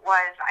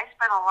 was I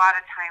spent a lot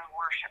of time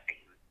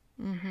worshiping.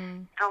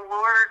 Mm-hmm. The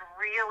Lord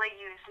really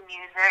used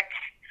music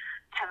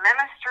to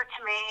minister to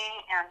me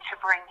and to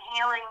bring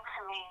healing to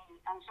me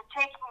and to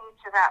take me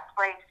to that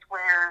place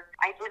where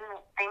I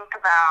didn't think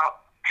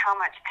about how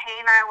much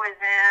pain I was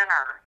in,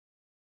 or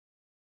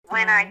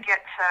when I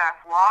get to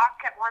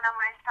walk at one of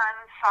my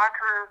son's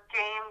soccer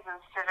games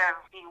instead of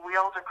be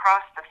wheeled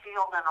across the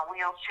field in a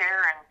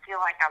wheelchair and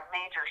feel like a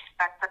major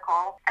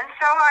spectacle. And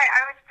so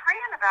I was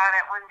praying about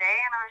it one day,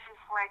 and I was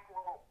just like,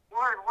 well,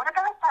 Lord, what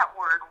about that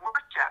word,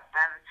 worship?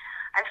 And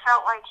I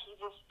felt like he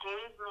just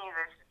gave me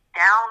this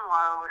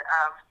download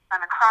of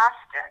an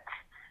acrostic.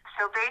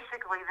 So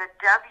basically the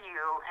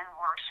W in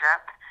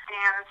worship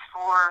stands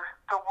for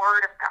the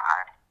Word of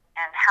God,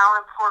 and how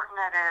important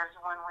it is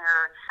when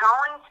we're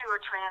going through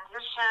a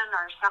transition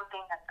or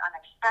something that's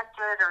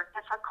unexpected or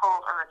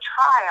difficult or a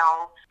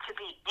trial to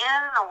be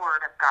in the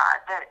Word of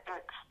God, that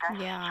it's the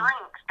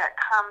strength that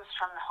comes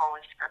from the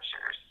Holy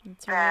Scriptures.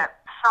 That's right.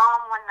 That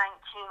Psalm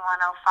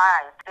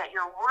 119:105, that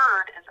your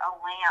Word is a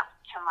lamp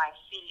to my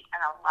feet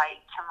and a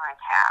light to my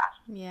path.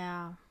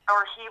 Yeah.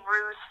 Or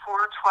Hebrews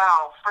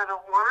 4:12, for the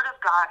Word of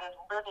God is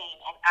living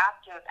and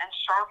active and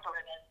sharper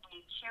than a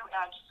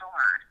two-edged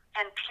sword,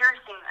 and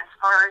piercing as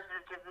far as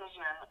the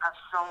division of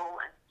soul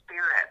and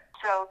spirit.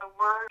 So the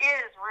Word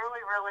is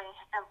really, really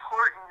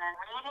important, and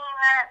reading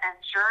it and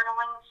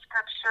journaling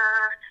Scripture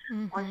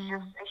was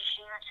just a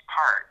huge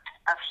part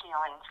of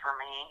healing for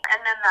me.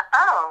 And then the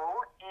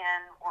O in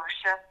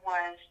worship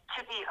was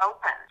to be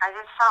open. I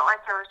just felt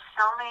like there were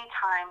so many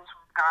times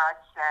God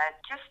said,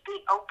 just be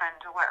open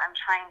to what I'm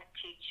trying to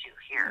teach you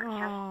here.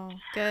 Oh,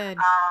 good.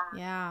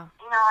 Yeah.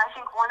 You know, I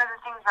think one of the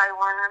things I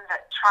learned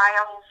that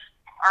trials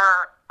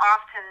are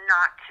often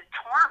not to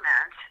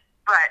torment,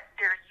 but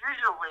they're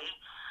usually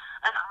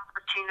an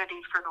opportunity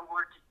for the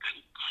Word to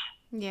teach.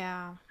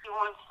 Yeah. He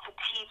wants to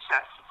teach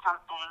us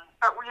something,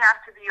 but we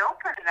have to be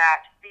open to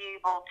that, to be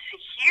able to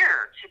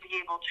hear, to be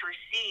able to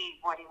receive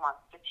what he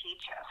wants to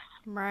teach us.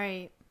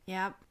 Right.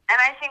 Yep. And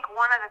I think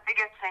one of the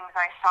biggest things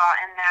I saw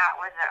in that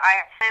was that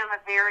I am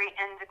a very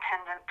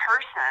independent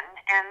person,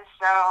 and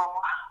so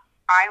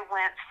I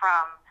went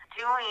from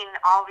doing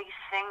all these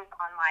things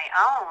on my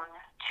own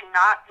to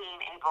not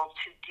being able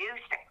to do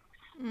things.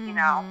 You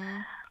know,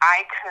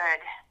 I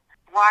could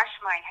wash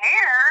my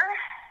hair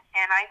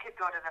and I could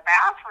go to the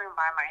bathroom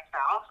by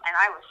myself, and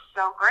I was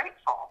so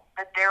grateful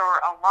that there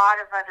were a lot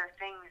of other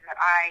things that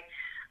I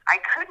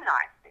could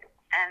not do.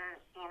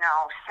 And, you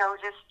know, so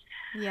just,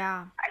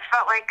 I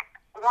felt like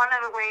one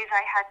of the ways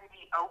I had to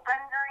be open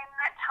during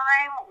that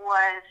time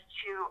was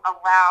to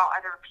allow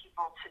other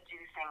people to do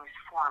things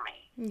for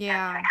me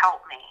and to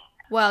help me.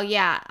 Well,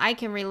 yeah, I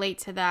can relate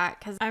to that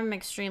because I'm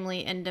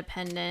extremely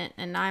independent,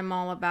 and I'm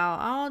all about,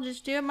 I'll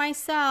just do it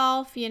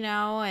myself, you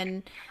know,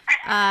 and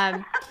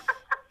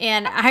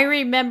and I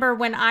remember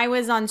when I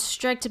was on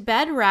strict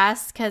bed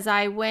rest because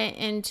I went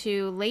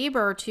into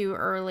labor too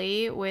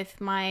early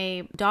with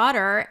my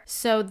daughter.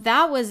 So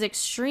that was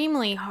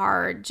extremely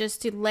hard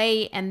just to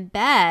lay in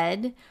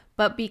bed.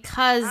 But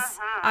because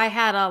I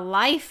had a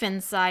life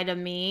inside of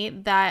me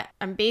that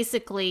I'm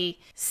basically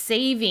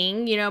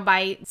saving, you know,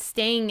 by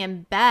staying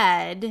in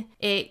bed,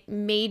 it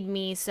made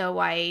me so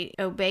I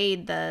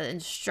obeyed the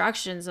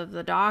instructions of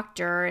the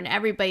doctor, and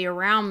everybody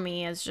around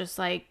me is just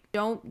like,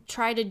 don't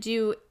try to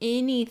do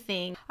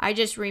anything. I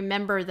just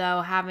remember,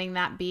 though, having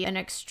that be an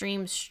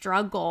extreme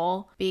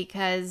struggle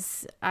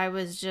because I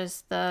was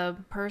just the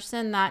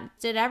person that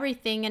did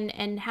everything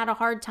and had a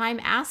hard time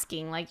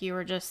asking, like you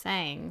were just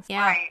saying.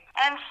 Yeah. Right.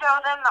 And so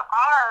then the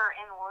R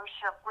in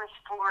worship was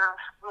for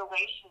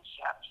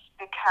relationships,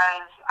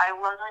 because I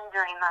learned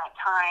during that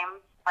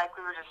time, like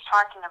we were just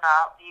talking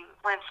about, you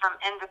went from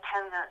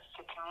independence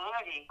to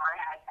community, where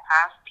I had to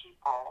ask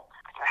people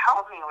to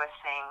help me with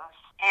things.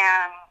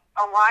 And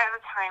a lot of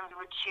the times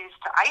we would choose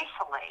to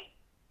isolate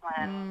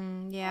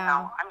when, you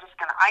know, I'm just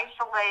going to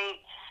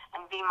isolate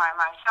and be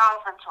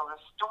myself until the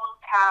storm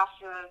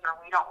passes, or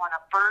we don't want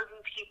to burden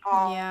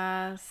people.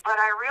 Yes.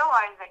 But I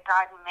realized that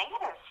God made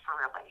us for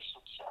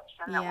relationships,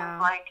 and that was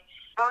like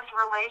both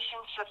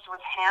relationships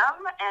with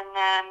him and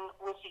then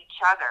with each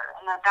other,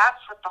 and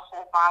that's what the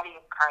whole body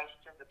of Christ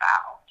is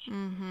about.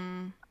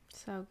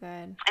 So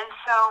good. And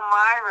so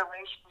my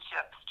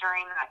relationships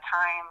during that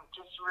time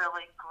just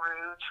really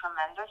grew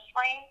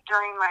tremendously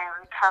during my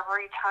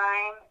recovery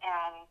time.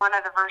 And one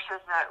of the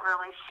verses that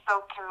really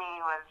spoke to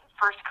me was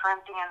 1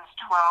 Corinthians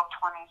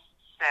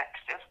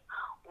 12:26. If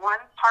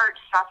one part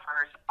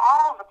suffers,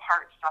 all the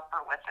parts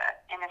suffer with it.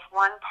 And if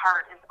one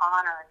part is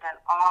honored,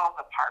 then all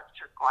the parts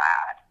are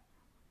glad.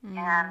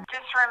 And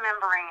just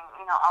remembering,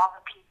 you know, all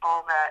the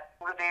people that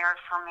were there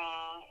for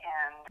me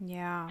and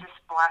just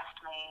blessed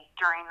me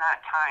during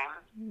that time.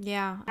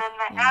 And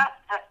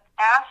the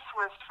S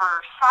was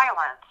for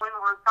silence. When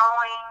we're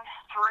going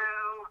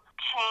through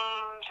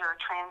change or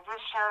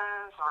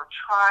transitions or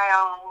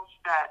trials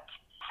that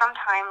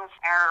sometimes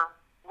are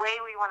way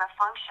we want to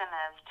function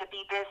is to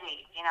be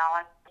busy. You know,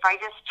 and if I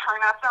just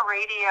turn up the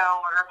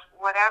radio or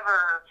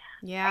whatever,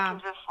 I Yeah. can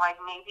just like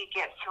maybe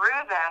get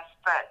through this.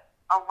 But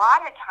a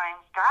lot of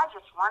times God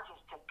just wants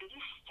us to be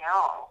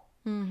still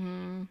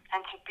Mm-hmm.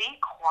 and to be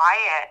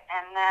quiet,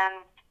 and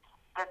then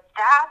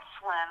that's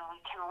when we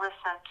can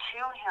listen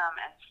to him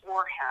and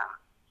for him.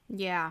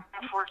 Yeah.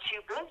 If we're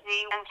too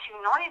busy and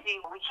too noisy,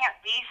 we can't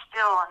be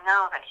still and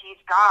know that he's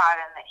God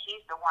and that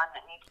he's the one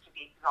that needs to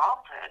be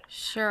exalted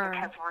Sure.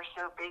 because we're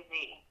so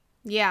busy.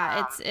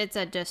 Yeah, it's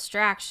a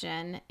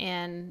distraction,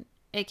 and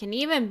it can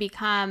even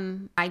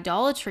become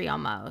idolatry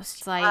almost.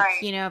 It's like,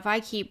 Right. you know, if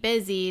I keep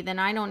busy, then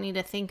I don't need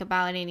to think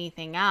about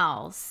anything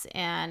else.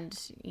 And,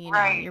 you know,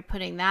 Right. you're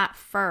putting that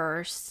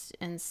first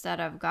instead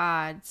of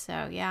God.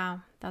 So, yeah,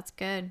 that's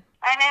good.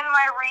 And in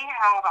my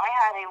rehab, I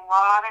had a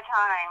lot of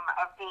time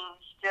of being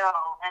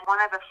still. And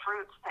one of the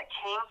fruits that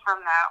came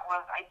from that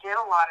was I did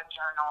a lot of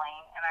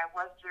journaling, and I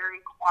was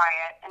very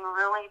quiet and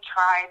really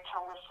tried to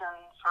listen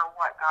for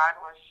what God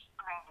was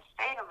trying to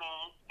say to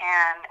me.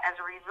 And as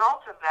a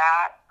result of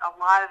that, a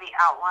lot of the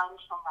outlines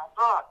from my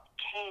book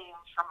came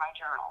from my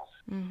journals.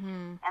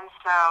 Mm-hmm. And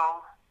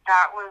so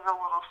that was a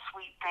little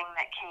sweet thing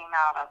that came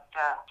out of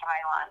the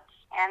silence.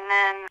 And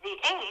then the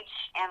H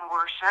in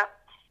worship,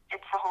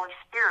 it's the Holy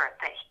Spirit,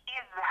 that he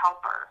is the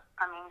helper.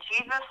 I mean,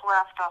 Jesus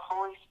left the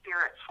Holy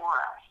Spirit for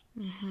us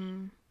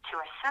to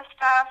assist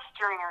us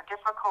during our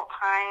difficult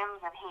times,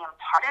 and he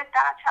imparted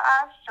that to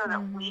us so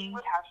that we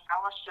would have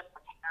fellowship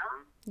with him.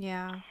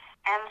 Yeah.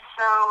 And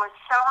so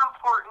it's so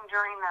important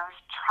during those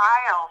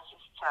trials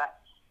just to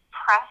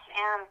press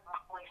in the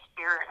Holy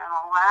Spirit and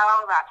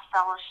allow that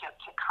fellowship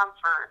to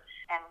comfort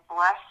and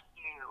bless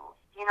you.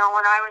 You know,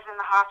 when I was in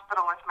the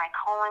hospital with my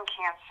colon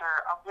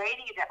cancer, a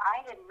lady that I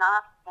did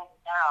not even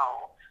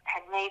know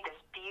had made this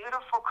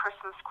beautiful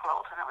Christmas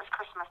quilt, and it was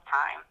Christmas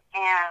time.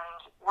 And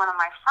one of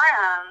my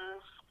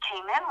friends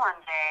came in one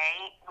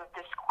day with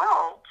this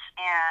quilt,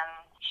 and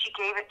she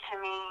gave it to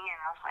me, and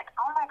I was like,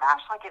 oh my gosh,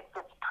 like it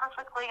fits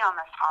perfectly on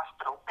this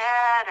hospital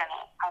bed, and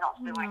I don't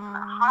feel like I'm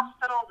in a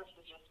hospital. This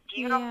is just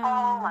beautiful.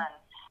 Yeah. And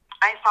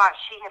I thought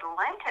she had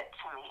lent it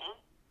to me,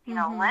 you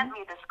know, lent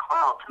me this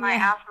quilt. And I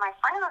asked my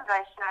friends,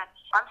 I said,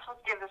 I'm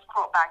supposed to give this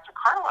quilt back to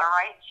Carla,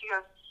 right? And she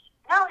goes,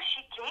 no,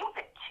 she gave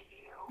it to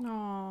you.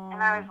 Aww. And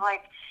I was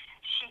like,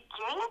 she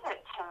gave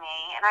it to me.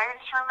 And I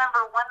just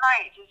remember one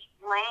night just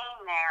laying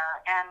there,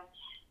 and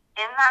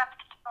in that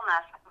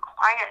stillness and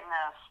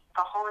quietness,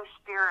 the Holy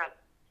Spirit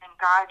and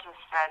God just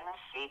said,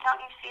 Missy,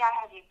 don't you see I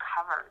have you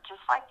covered?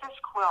 Just like this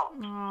quilt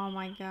Oh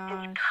my gosh.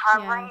 is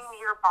covering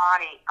your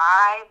body.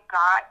 I've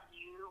got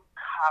you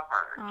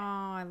covered.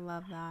 Oh, I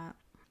love that.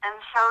 And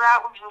so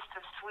that was just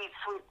a sweet,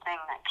 sweet thing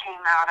that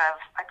came out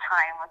of a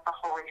time with the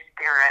Holy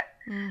Spirit.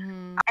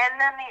 And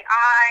then the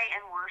I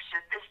in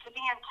worship is to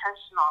be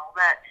intentional.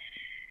 That,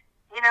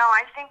 you know,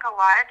 I think a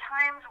lot of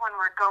times when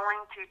we're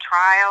going through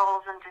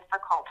trials and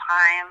difficult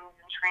times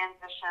and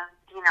transitions,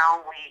 you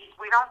know,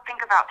 we don't think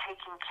about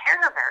taking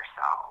care of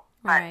ourselves.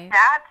 Right.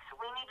 But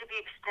we need to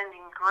be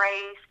extending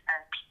grace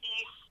and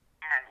peace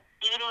and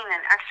eating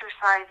and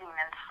exercising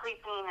and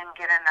sleeping and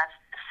getting enough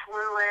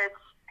fluids,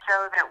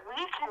 so that we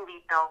can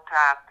be built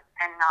up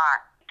and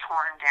not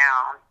torn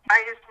down.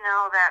 I just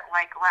know that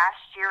like last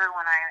year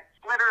when I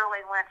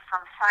literally went from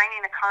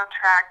signing a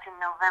contract in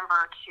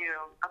November to,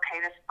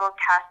 okay, this book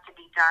has to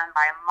be done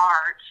by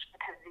March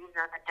because these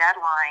are the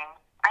deadlines,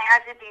 I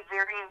had to be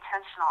very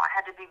intentional. I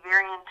had to be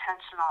very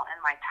intentional in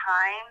my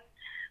time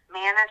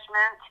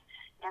management,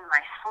 in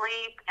my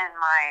sleep, in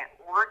my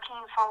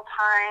working full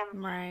time,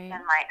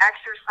 in my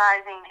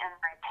exercising, in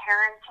my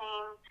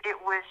parenting. It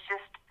was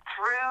just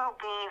through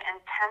being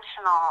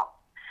intentional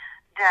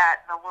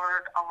that the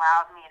Lord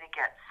allowed me to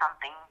get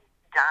something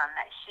done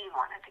that he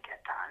wanted to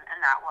get done,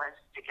 and that was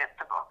to get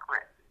the book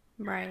written.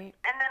 Right.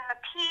 And then the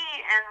P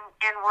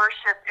in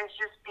worship is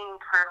just being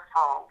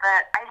prayerful.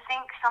 That I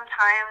think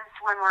sometimes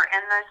when we're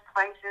in those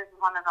places,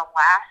 one of the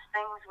last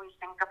things we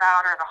think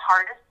about, or the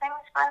hardest things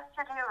for us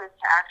to do, is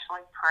to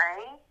actually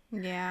pray.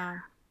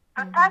 Yeah.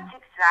 But that's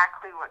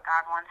exactly what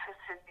God wants us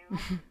to do.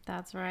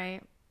 That's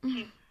right.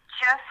 He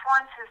just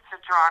wants us to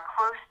draw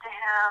close to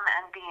him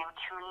and be in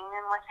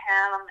communion with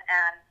him.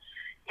 And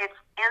it's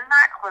in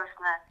that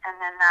closeness and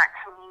in that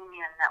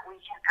communion that we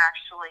can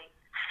actually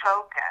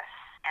focus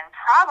and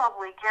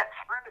probably get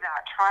through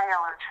that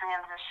trial or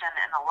transition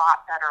in a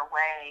lot better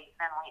way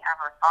than we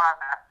ever thought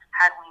of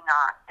had we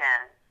not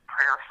been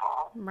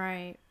prayerful.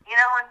 Right. You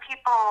know, when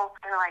people,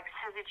 they're like,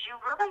 so did you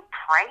really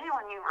pray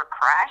when you were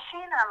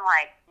crashing? I'm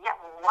like, yeah,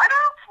 what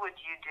else would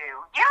you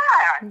do?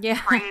 Yeah,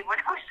 I prayed when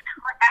I was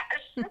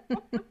crashing.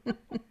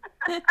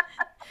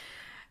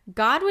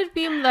 God would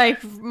be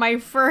like my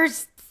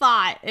first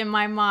thought in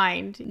my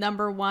mind.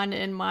 Number one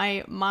in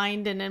my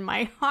mind and in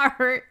my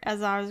heart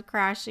as I was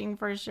crashing,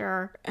 for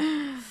sure.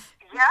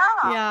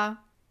 Yeah.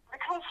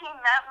 Because he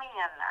met me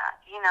in that,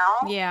 you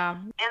know? Yeah.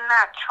 In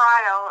that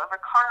trial of a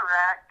car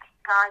wreck,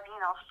 God,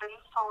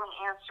 faithfully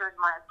answered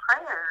my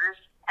prayers.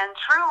 And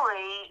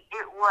truly,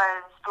 it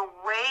was the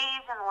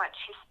ways in which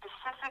he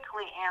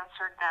specifically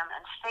answered them and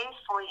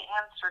faithfully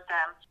answered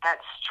them that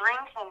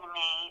strengthened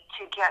me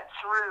to get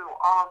through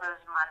all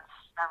those months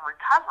of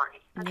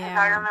recovery. Because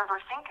I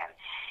remember thinking,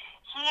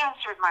 he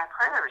answered my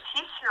prayers.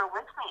 He's here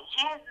with me.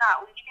 He is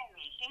not leaving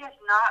me. He has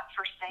not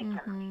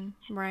forsaken me.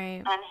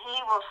 Right. And he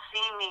will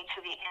see me to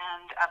the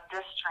end of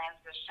this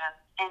transition.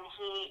 And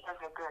he is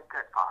a good,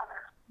 good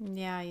Father.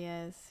 Yeah, he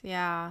is.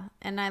 Yeah.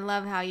 And I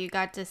love how you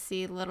got to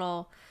see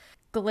little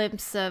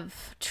glimpse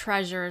of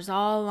treasures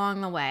all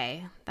along the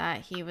way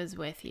that he was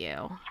with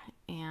you.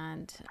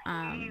 And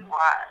he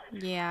was.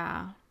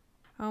 Yeah.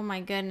 Oh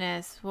my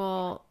goodness.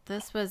 Well,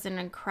 this was an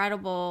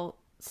incredible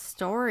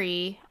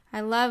story. I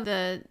love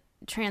the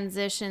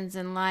transitions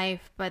in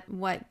life, but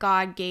what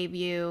God gave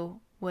you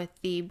with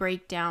the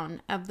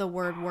breakdown of the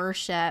word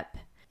worship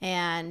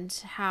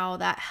and how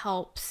that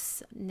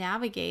helps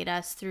navigate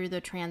us through the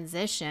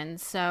transition.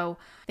 So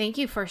thank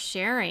you for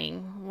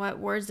sharing. What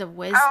words of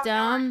wisdom.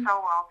 Oh, you're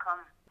so welcome.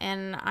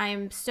 And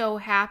I'm so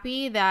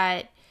happy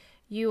that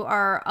you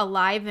are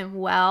alive and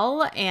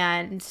well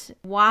and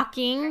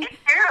walking. Me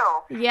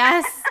too.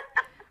 Yes.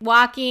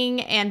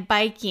 Walking and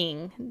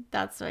biking.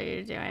 That's what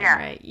you're doing,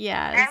 right?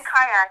 Yes. And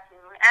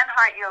kayaking and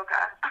hot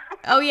yoga.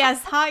 Oh,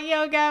 yes. Hot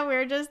yoga. We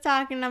were just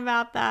talking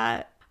about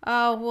that.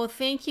 Oh, well,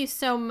 thank you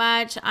so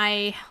much.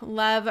 I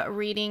love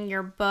reading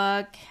your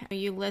book.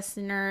 You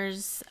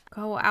listeners,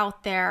 go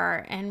out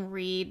there and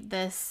read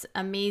this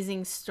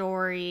amazing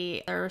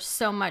story. There's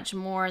so much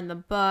more in the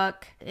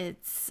book.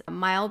 It's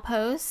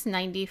Milepost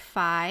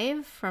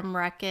 95, From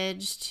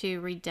Wreckage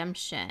to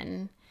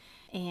Redemption.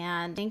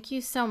 And thank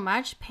you so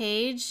much,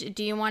 Paige.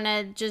 Do you want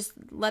to just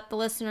let the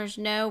listeners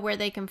know where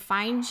they can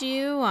find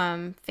you?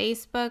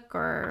 Facebook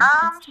or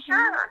Instagram?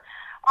 Sure.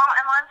 Well,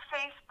 I'm on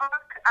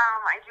Facebook.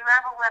 I do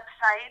have a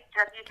website,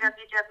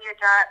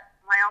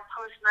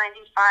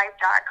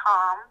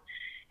 www.milepost95.com,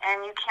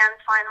 and you can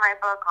find my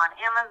book on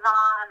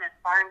Amazon and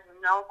Barnes &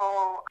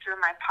 Noble through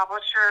my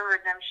publisher,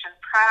 Redemption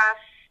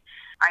Press.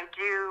 I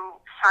do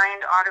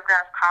signed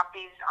autographed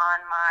copies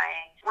on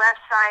my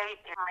website.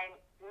 My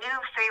new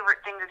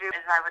favorite thing to do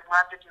is I would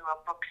love to do a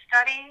book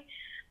study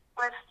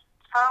with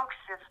folks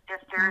if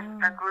there's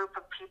a group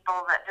of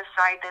people that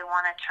decide they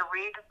wanted to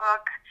read the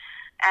book.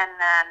 And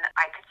then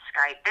I could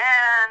Skype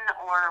in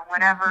or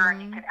whatever, and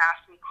you could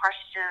ask me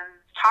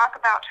questions, talk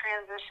about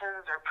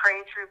transitions, or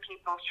pray through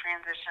people's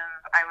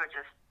transitions. I would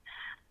just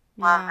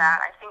love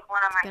that. I think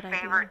one of my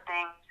favorite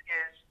things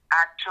is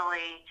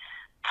actually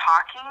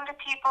talking to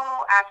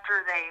people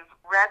after they've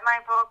read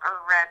my book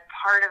or read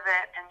part of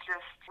it and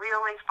just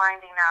really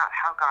finding out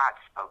how God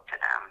spoke to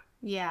them.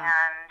 Yeah.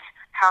 And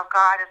how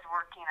God is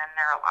working in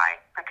their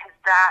life, because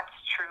that's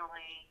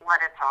truly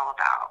what it's all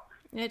about.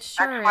 It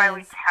sure That's why is.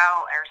 we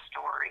tell our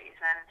stories.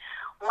 And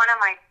one of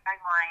my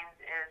taglines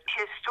is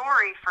his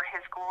story for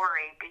his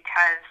glory,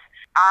 because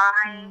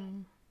I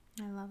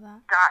love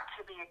that. got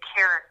to be a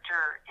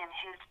character in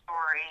his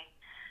story.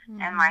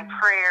 And my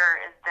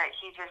prayer is that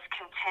he just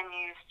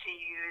continues to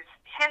use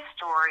his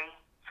story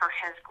for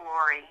his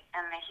glory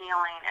and the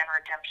healing and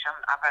redemption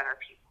of other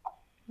people.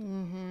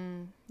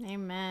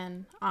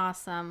 Amen.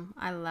 Awesome.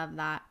 I love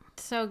that.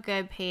 So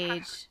good,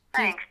 Paige.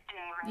 Thanks,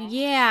 Jamie.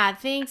 Yeah,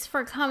 thanks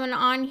for coming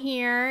on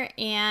here,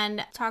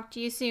 and talk to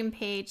you soon,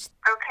 Paige.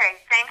 Okay,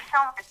 thanks so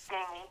much,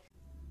 Jamie.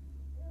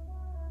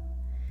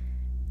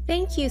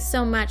 Thank you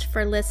so much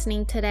for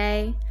listening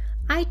today.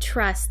 I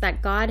trust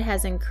that God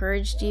has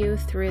encouraged you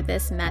through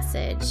this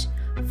message.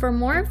 For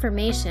more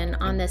information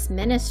on this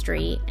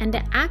ministry and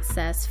to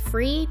access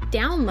free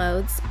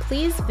downloads,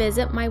 please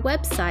visit my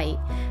website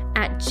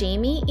at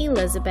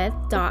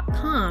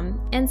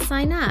jamieelizabeth.com and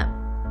sign up.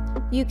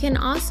 You can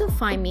also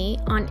find me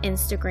on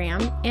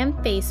Instagram and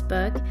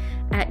Facebook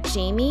at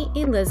Jamie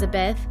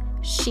Elizabeth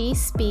She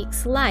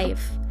Speaks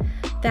Life.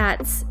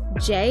 That's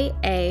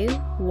JAYME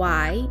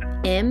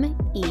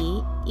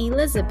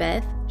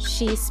Elizabeth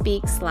She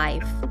Speaks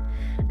Life.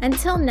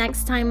 Until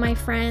next time, my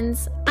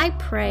friends, I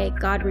pray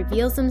God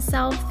reveals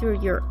himself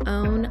through your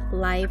own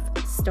life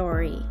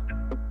story.